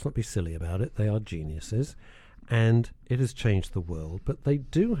geniuses. Let's not be silly about it. They are geniuses. And it has changed the world. But they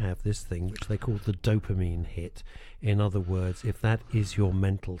do have this thing which they call the dopamine hit. In other words, if that is your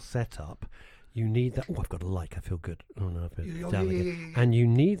mental setup, you need that. Oh, I've got a like. I feel good. Oh, no, I've been down again. And you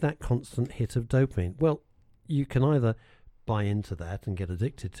need that constant hit of dopamine. Well, you can either buy into that and get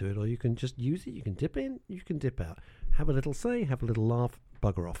addicted to it, or you can just use it. You can dip in, you can dip out, have a little say, have a little laugh,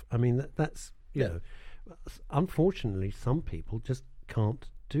 bugger off. I mean, that's unfortunately some people just can't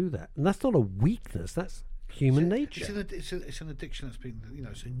do that, and that's not a weakness. That's human nature. It's an addiction that's been,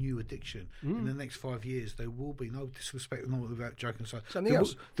 it's a new addiction. In the next 5 years, there will be, no disrespect, not without joking aside, Something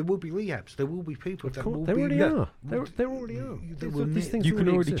else. there will be rehabs. There will be people that will There be. already are. There already are. These things You can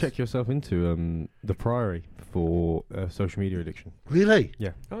already already exist. check yourself into the Priory for social media addiction. Really?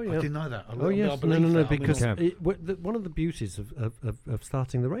 Yeah. Oh I yeah. didn't know that. Oh yes. No. Because Can. one of the beauties of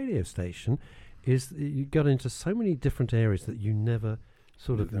starting the radio station is that you got into so many different areas that you never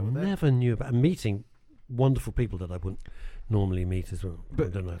never knew about. And meeting wonderful people that I wouldn't normally meet as well. But I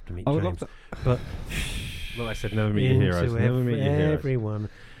don't have to meet I would James, love but Well, I said never meet your heroes. Never meet your heroes. everyone.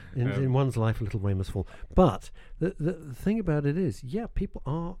 In one's life, a little rain must fall. But the thing about it is, people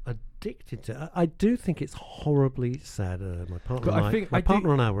are addicted to. I do think it's horribly sad. My partner, But I think my I do-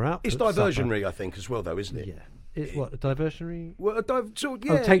 partner and I were out. It's for supper. diversionary, I think, as well, though, isn't it? Yeah, it's what diversionary. Well, Oh,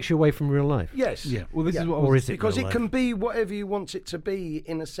 it takes you away from real life. Yes. Yeah. Well, this Yeah. is what I Or was is it Because real it life? can be whatever you want it to be,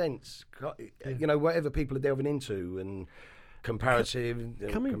 in a sense. Whatever people are delving into and comparative.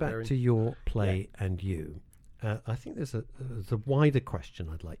 Coming back comparing. to your play and you, I think there's a wider question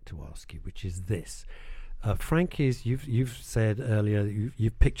I'd like to ask you, which is this. Frank is, you've said earlier,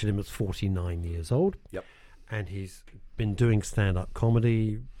 you've pictured him as 49 years old. Yep. And he's been doing stand-up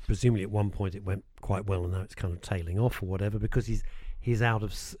comedy. Presumably at one point it went quite well, and now it's kind of tailing off or whatever, because he's out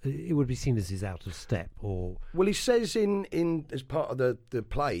of, it would be seen as he's out of step, or... Well, he says in as part of the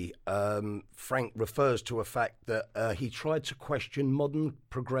play, Frank refers to a fact that he tried to question modern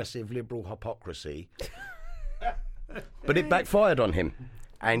progressive liberal hypocrisy, but it backfired on him,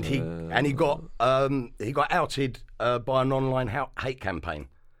 and he got outed by an online hate campaign.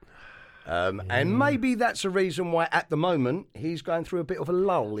 And maybe that's a reason why, at the moment, he's going through a bit of a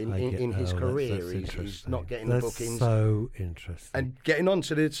lull in his career. That's He's interesting. not getting That's the bookings so interesting. and getting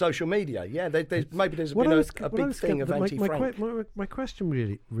onto the social media. Yeah, there's been a big thing of anti-Frank. My question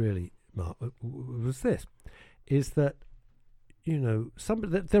really, Mark, was this: is that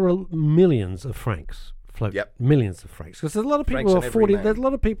there are millions of Franks float, Yep. millions of Franks, because there's a lot of people Franks who in are every 40. man. There's a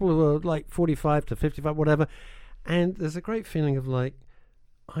lot of people who are like 45 to 55, whatever, and there's a great feeling of like,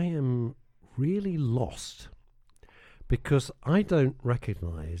 I am really lost because I don't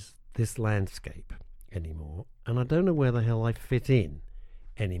recognise this landscape anymore, and I don't know where the hell I fit in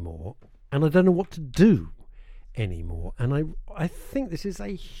anymore, and I don't know what to do anymore. And I think this is a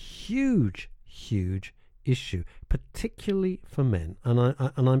huge issue, particularly for men. And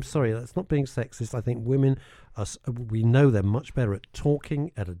I'm sorry, that's not being sexist. I think women we know they're much better at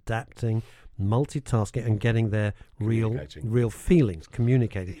talking, at adapting, multitasking, and getting their real feelings,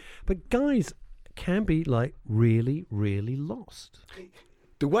 communicating. But guys can be like really lost.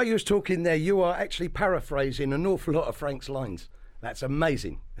 The way you was talking there, you are actually paraphrasing an awful lot of Frank's lines. That's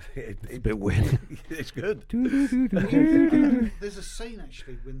amazing. It's a bit weird. It's good. There's a scene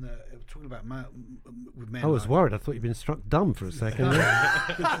actually when they're talking about with men. I was worried. I thought you'd been struck dumb for a second.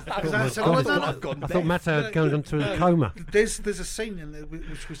 I thought Matt had gone into a coma. There's a scene in there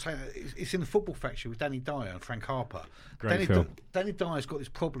which was saying it's in the Football Factory with Danny Dyer and Frank Harper. Great film. Danny Dyer's got this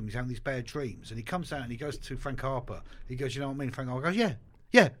problem. He's having these bad dreams, and he comes out and he goes to Frank Harper. He goes, "You know what I mean?" Frank Harper goes, "Yeah.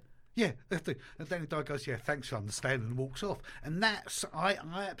 And Danny Dyer goes, "Yeah, thanks for understanding," and walks off. And that's I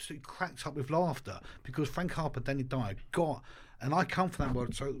absolutely cracked up with laughter because Frank Harper, Danny Dyer got. And I come from that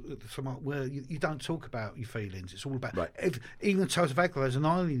world, so where you don't talk about your feelings. It's all about even Total Vagler has an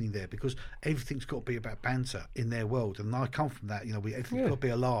irony there because everything's got to be about banter in their world. And I come from that, everything's got to be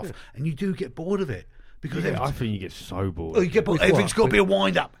a laugh, and you do get bored of it because I think you get so bored. you get bored. Everything's got to be a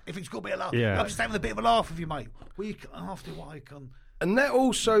wind up. Everything's got to be a laugh. Yeah. I'm just having a bit of a laugh with you, mate. After what I can. And that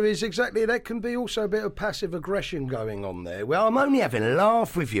also is that can be also a bit of passive aggression going on there. Well, I'm only having a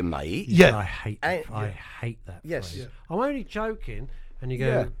laugh with you, mate. Yeah. I hate that. I hate that. Yes. Phrase. I'm only joking, and you go,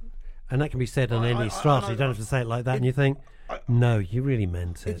 Yeah. and that can be said on any strata. You don't have to say it like that, and you think, no, you really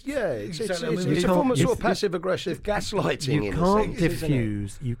meant it. It's Exactly. a form of sort of passive aggressive gaslighting. You in can't a sense, isn't it?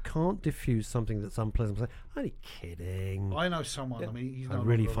 diffuse. You can't diffuse something that's unpleasant. Say, only kidding. I know someone. I mean, he's I no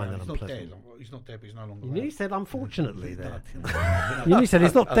really longer find around. that He's not unpleasant. dead. He's not dead, but he's no longer You around. nearly said unfortunately there. You nearly said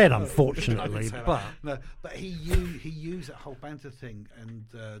he's not dead, unfortunately, but No, but he used that whole banter thing and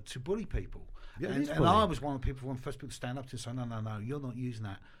to bully people. Yeah, it and is I bullying. was one of the first people to stand up to say, no, you're not using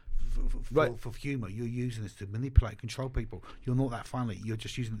that Right. for humour. You're using this to manipulate, control people. You're not that funny. You're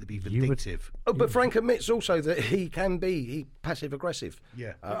just using it to be vindictive. Oh, but Frank admits also that he can be passive aggressive.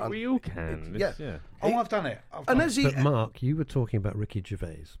 Yeah. We all can. yeah. Yeah. I've done it. And as he, But Mark, you were talking about Ricky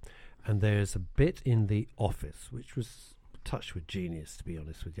Gervais, and there's a bit in The Office which was touched with genius, to be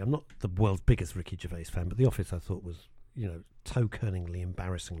honest with you. I'm not the world's biggest Ricky Gervais fan, but The Office I thought was, toe-curningly,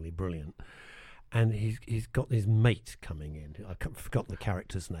 embarrassingly brilliant. and he's got his mate coming in. I've forgotten the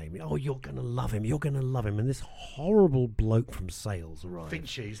character's name. Oh, you're going to love him. You're going to love him. And this horrible bloke from sales arrives.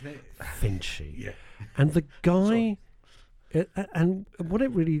 Finchy, isn't it? Finchy. Yeah. And the guy, and what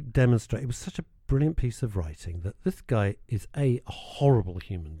it really demonstrated, it was such a brilliant piece of writing that this guy is a horrible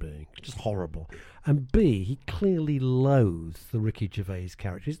human being, just horrible, and B, he clearly loathes the Ricky Gervais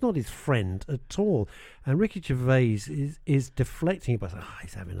character. He's not his friend at all, and Ricky Gervais is deflecting by saying,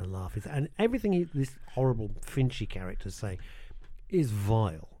 he's having a laugh, and everything this horrible Finchy character is saying is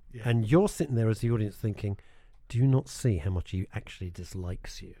vile, and you're sitting there as the audience thinking, do you not see how much he actually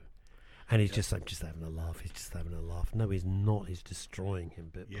dislikes you? And he's just, I'm just having a laugh. He's just having a laugh. No, he's not. He's destroying him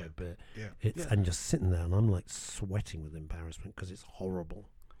bit by bit. Yeah. And just sitting there, and I'm like sweating with embarrassment because it's horrible.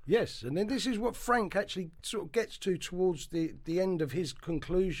 Yes, and then this is what Frank actually sort of gets to towards the end of his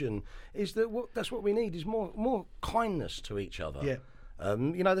conclusion, is that that's what we need, is more kindness to each other. Yeah.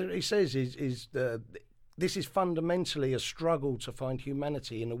 You know, he says this is fundamentally a struggle to find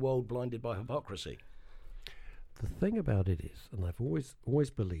humanity in a world blinded by hypocrisy. The thing about it is, and I've always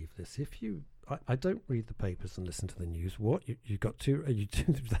believed this, if you, I don't read the papers and listen to the news. What you got to,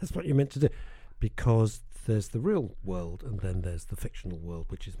 that's what you're meant to do, because there's the real world and then there's the fictional world,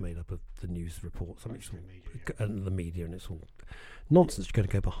 which is made up of the news reports and the media, and it's all nonsense. You've got to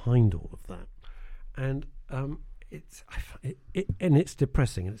go behind all of that, and it's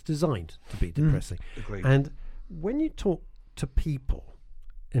depressing, and it's designed to be depressing. Agreed. And when you talk to people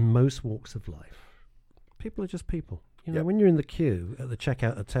in most walks of life, people are just people. You know, when you're in the queue at the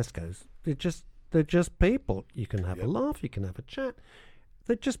checkout at Tesco's, they're just people. You can have a laugh, you can have a chat.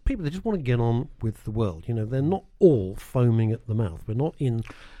 They're just people. They just want to get on with the world. You know, they're not all foaming at the mouth. We're not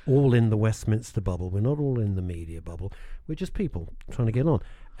all in the Westminster bubble. We're not all in the media bubble. We're just people trying to get on.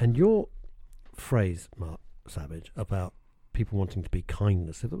 And your phrase, Mark Savage, about people wanting to be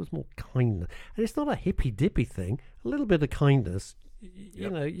kindness, if there was more kindness, and it's not a hippy-dippy thing, a little bit of kindness, you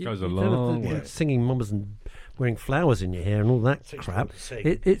know, goes a you don't long have to way. Singing mamas and wearing flowers in your hair and all that crap.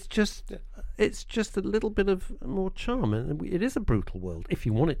 It's just a little bit of more charm, and it is a brutal world if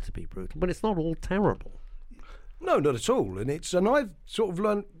you want it to be brutal, but it's not all terrible. No, not at all. And I've sort of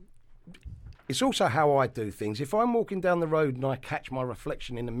learned. It's also how I do things. If I'm walking down the road and I catch my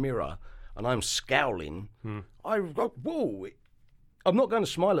reflection in a mirror and I'm scowling, I'm not going to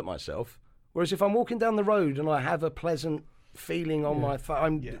smile at myself. Whereas if I'm walking down the road and I have a pleasant feeling on my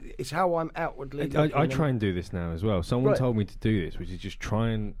face, it's how I'm outwardly. I try and do this now as well. Someone told me to do this, which is just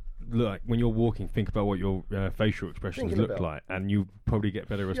try and look, like when you're walking, think about what your facial expressions look like, and you probably get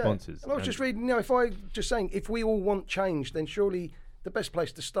better responses. And I was just reading, if we all want change, then surely the best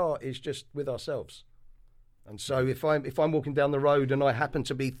place to start is just with ourselves. And so if I'm walking down the road and I happen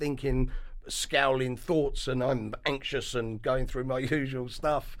to be thinking scowling thoughts and I'm anxious and going through my usual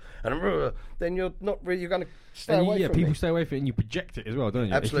stuff, and then you're not really, you're going to stay away from people me. stay away from it, and you project it as well, don't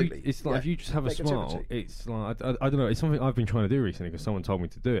you? Absolutely. It's like if you just have a smile, Negativity. it's like I don't know. It's something I've been trying to do recently because someone told me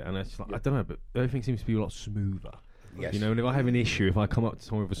to do it, and it's like I don't know, but everything seems to be a lot smoother. Yes. You know, and if I have an issue, if I come up to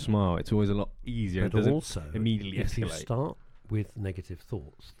someone with a smile, it's always a lot easier. But it doesn't also, immediately if you escalate. start with negative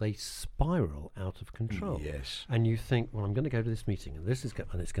thoughts, they spiral out of control. Yes. And you think, well, I'm going to go to this meeting, and this is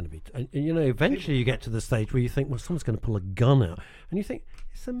and it's going to be, and you know, eventually you get to the stage where you think, well, someone's going to pull a gun out, and you think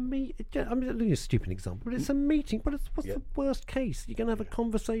it's a meeting. I'm doing a stupid example, but it's a meeting. But what's the worst case? You're going to have a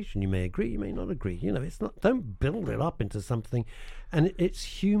conversation. You may agree, you may not agree. You know, it's not. Don't build it up into something, and it's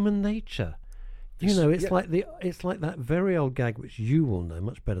human nature. You know, it's like that very old gag which you will know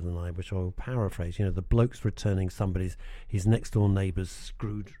much better than I, which I will paraphrase. You know, the bloke's returning his next door neighbour's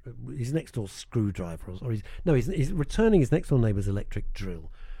screwdriver, or he's returning his next door neighbour's electric drill,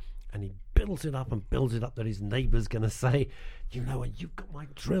 and he builds it up that his neighbour's going to say, you know, you've got my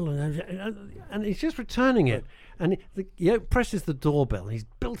drill, and he's just returning it, and he presses the doorbell, and he's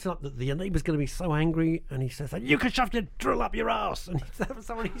built it up that the neighbour's going to be so angry, and he says, you can shove your drill up your ass, and that's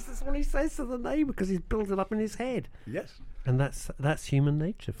what he says to the neighbour because he's built it up in his head. Yes. And that's human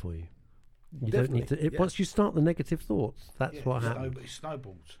nature for you. You don't need to. Once you start the negative thoughts, that's what happens. It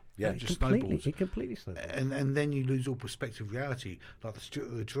snowballs. Yeah, it just Completely, snowballs. it completely snowballs. And then you lose all perspective of reality, like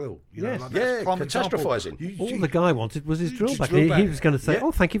the drill. You know, Yes. like Yeah, that's prime example. catastrophising. All the guy wanted was his drill His back. drill He back. was going to say,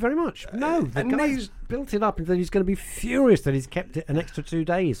 "Oh, thank you very much." No, the and guy's these- built it up, and then he's going to be furious that he's kept it an extra 2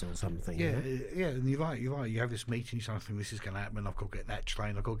 days or something. Yeah, you know? yeah, and you're right. You have this meeting, you start thinking this is going to happen. I've got to get that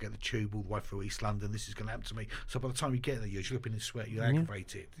train. I've got to get the tube all the way through East London. This is going to happen to me. So by the time you get there, you're dripping in sweat. You're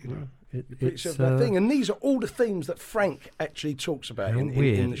aggravated. You know. It's a thing, and these are all the themes that Frank actually talks about How in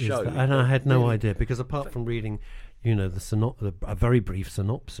weird the is show. that? And I had no idea, because apart from reading, you know, a very brief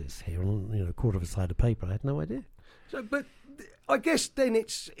synopsis here on, you know, a quarter of a side of paper, I had no idea. So, but I guess then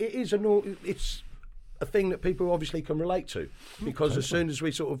it's a thing that people obviously can relate to, because as soon as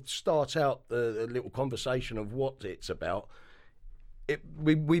we sort of start out a little conversation of what it's about,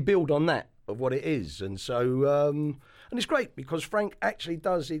 we build on that of what it is, and so and it's great because Frank actually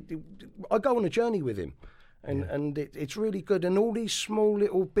does it. I go on a journey with him, and it's really good, and all these small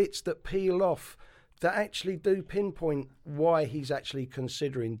little bits that peel off that actually do pinpoint why he's actually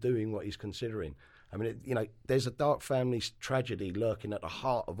considering doing what he's considering. I mean, there's a dark family tragedy lurking at the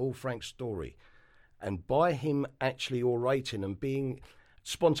heart of all Frank's story. And by him actually orating and being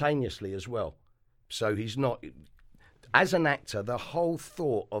spontaneously as well. So he's not, as an actor, the whole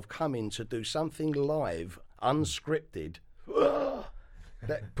thought of coming to do something live, unscripted,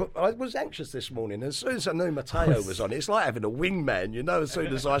 I was anxious this morning. As soon as I knew Matteo was on, it's like having a wingman, as soon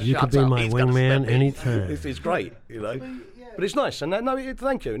as I You shut could be up, my he's gonna wingman step in. anytime. It's great, But it's nice, and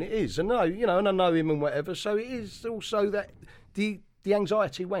thank you, and it is, and and I know him and whatever. So it is also that the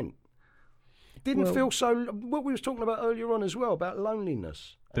anxiety went. Didn't feel so. What we was talking about earlier on as well about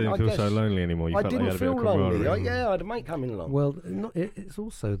loneliness. Didn't feel so lonely anymore. You I felt like didn't you had a bit feel of lonely. camaraderie. I had a mate coming along. Well, it's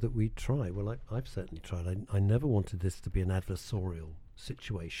also that we try. Well, I've certainly tried. I never wanted this to be an adversarial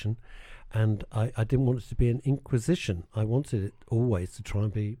situation, and I didn't want it to be an inquisition. I wanted it always to try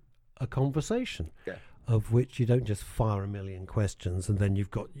and be a conversation. Yeah. Of which you don't just fire a million questions and then you've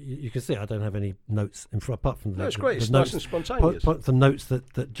got. You can see I don't have any notes in front, apart from No, it's great. It's nice and spontaneous. The notes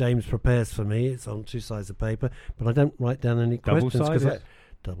that James prepares for me. It's on 2 sides of paper, but I don't write down any questions. Double-sided?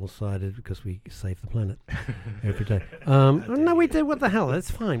 Double-sided because we save the planet every day. No, we do. What the hell?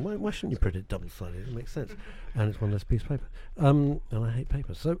 That's fine. Why shouldn't you print it double-sided? It makes sense. And it's one less piece of paper. And I hate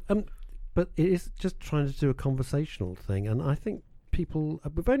paper. So, but it is just trying to do a conversational thing. And I think people.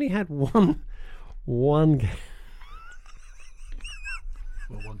 We've only had one guest.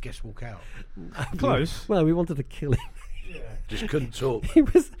 Well, one guest walk out. Close. Well, we wanted to kill him. Just couldn't talk. He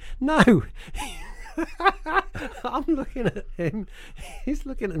was no. I'm looking at him. He's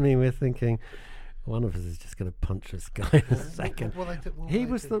looking at me. We're thinking, one of us is just going to punch this guy in a second.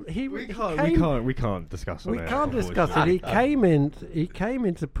 We can't discuss on We air, can't discuss it. He came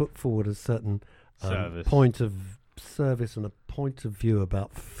in to put forward a certain Service. point of service and a point of view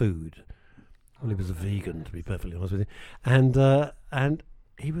about food. Well, he was a vegan, to be perfectly honest with you, and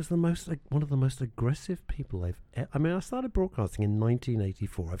he was one of the most aggressive people I mean, I started broadcasting in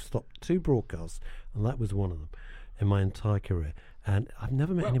 1984. I've stopped 2 broadcasts, and that was one of them in my entire career. And I've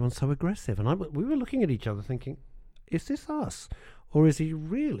never met anyone so aggressive. And we were looking at each other, thinking, "Is this us, or is he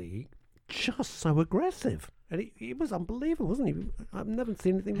really just so aggressive?" And he was unbelievable, wasn't he? I've never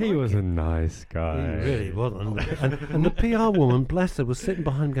seen anything like it. He was a nice guy. He really wasn't. And the PR woman, bless her, was sitting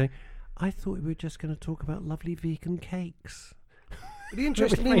behind going, "I thought we were just going to talk about lovely vegan cakes." The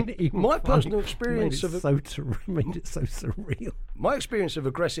interesting thing, my personal experience of made it so surreal. My experience of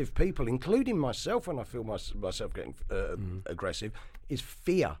aggressive people, including myself, when I feel myself getting aggressive, is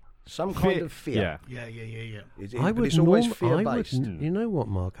fear. Some kind of fear. Yeah. But it's always fear-based. You know what,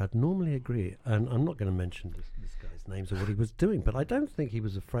 Mark? I'd normally agree, and I'm not going to mention this guy's names or what he was doing, but I don't think he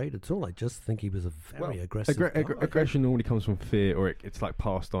was afraid at all. I just think he was a very aggressive guy. Aggression normally comes from fear, or it's like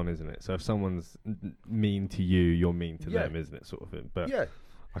passed on, isn't it? So if someone's mean to you, you're mean to them, isn't it? Sort of thing. But Yeah.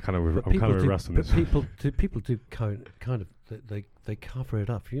 I'm kind of rusting this. People do kind of they cover it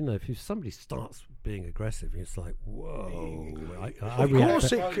up. If somebody starts being aggressive, it's like, whoa.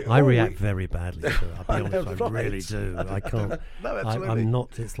 I react very badly to it. I'll be honest, I really do. I can't. No, absolutely. I'm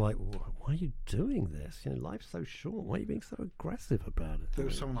not. It's like, why are you doing this? Life's so short. Why are you being so aggressive about it? There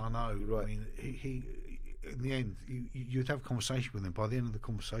was someone I know. Right. I mean, he in the end, you'd have a conversation with him. By the end of the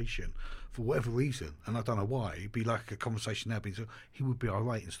conversation, for whatever reason, and I don't know why, it'd be like a conversation now, but he would be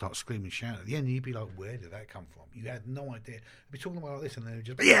irate and start screaming, shouting. At the end, he'd be like, "Where did that come from?" You had no idea. He'd be talking about like this, and then he'd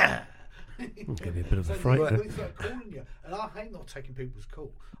just be, "Yeah." Give me a bit of a fright. He's like calling you, and I hate not taking people's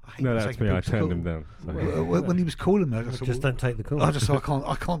call. No, that's me. I turned him down. So. When he was calling me, I just Just don't take the call. I just said, I can't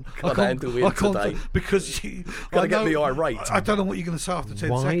handle him today. because Gotta get me irate. I don't know what you're going to say after 10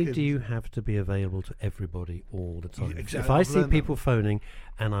 Why seconds. do you have to be available to everybody all the time? Exactly. If I I've see learned people phoning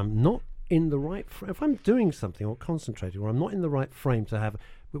and I'm not in the right if I'm doing something or concentrating or I'm not in the right frame to have,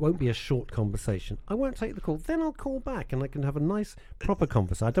 it won't be a short conversation, I won't take the call. Then I'll call back and I can have a nice proper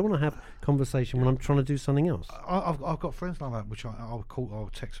conversation. I don't want to have conversation when I'm trying to do something else. I've got friends like that, which I'll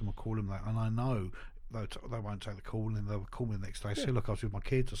text them or call them that, and I know they won't take the call, and they'll call me the next day. Say, look, I was with my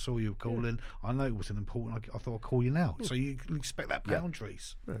kids. I saw you calling. I know it wasn't important. I thought I'd call you now. So you can expect that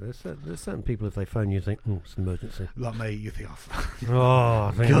boundaries. No, there's certain people, if they phone you, think, it's an emergency. Like me, you think,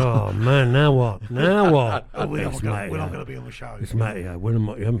 I think, oh man, now what? Now what? we're not going to be on the show. It's Matty. When am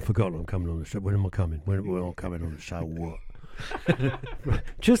I? You haven't forgotten I'm coming on the show. When am I coming? When am I coming on the show? What?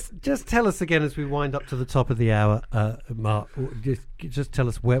 Just tell us again as we wind up to the top of the hour, Mark. Just tell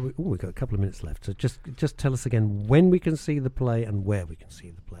us where we've got a couple of minutes left. So just tell us again when we can see the play and where we can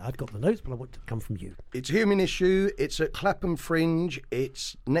see the play. I've got the notes, but I want to come from you. It's Human Issue. It's at Clapham Fringe.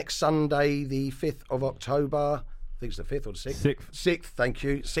 It's next Sunday, the 5th of October. I think it's the 5th or the 6th. 6th, thank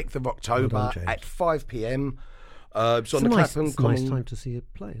you. 6th of October at 5 p.m. It's on the Clapham It's a nice time to see a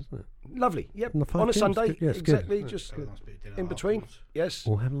play, isn't it? Lovely, yep. On a Sunday, yes, exactly. Good. Just Nice bit of dinner in between, afterwards. yes.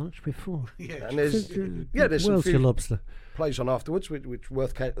 Or have lunch before. And there's some Where's your lobster? plays on afterwards, which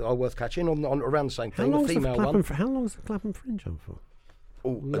are worth catching on around the same How thing. long The female is one. how long is the Clapham Fringe on for?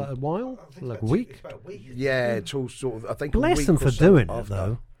 Oh, Like a while? I think Like a it's week? about a week. Isn't it? yeah, it's all sort of. I think. Bless a week them or for so doing it, after.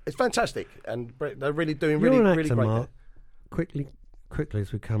 though. It's fantastic, and they're really doing You're an really actor, great. Mark. Quickly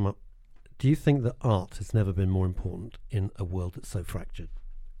as we come up, do you think that art has never been more important in a world that's so fractured?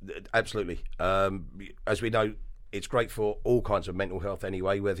 Absolutely. As we know, it's great for all kinds of mental health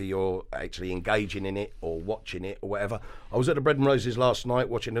anyway, whether you're actually engaging in it or watching it or whatever. I was at the Bread and Roses last night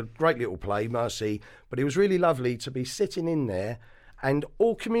watching a great little play, Mercy, but it was really lovely to be sitting in there and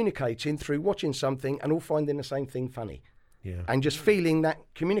all communicating through watching something and all finding the same thing funny. Yeah. And just feeling that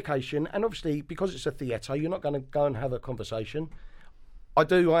communication. And obviously, because it's a theatre, you're not going to go and have a conversation. I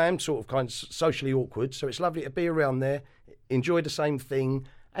am sort of kind of socially awkward, so it's lovely to be around there, enjoy the same thing,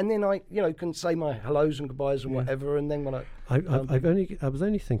 and then I can say my hellos and goodbyes and whatever, and then when I was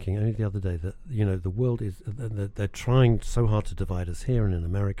only thinking the other day that the world is they're trying so hard to divide us here and in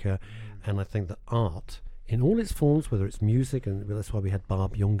America, and I think that art in all its forms, whether it's music, and that's why we had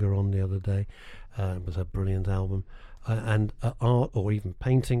Barb Younger on the other day, it was a brilliant album, and art or even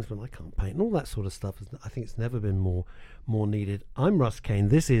paintings, but I can't paint and all that sort of stuff. I think it's never been more needed. I'm Russ Kane.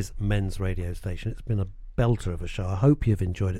 This is Men's Radio Station. It's been a belter of a show. I hope you've enjoyed it.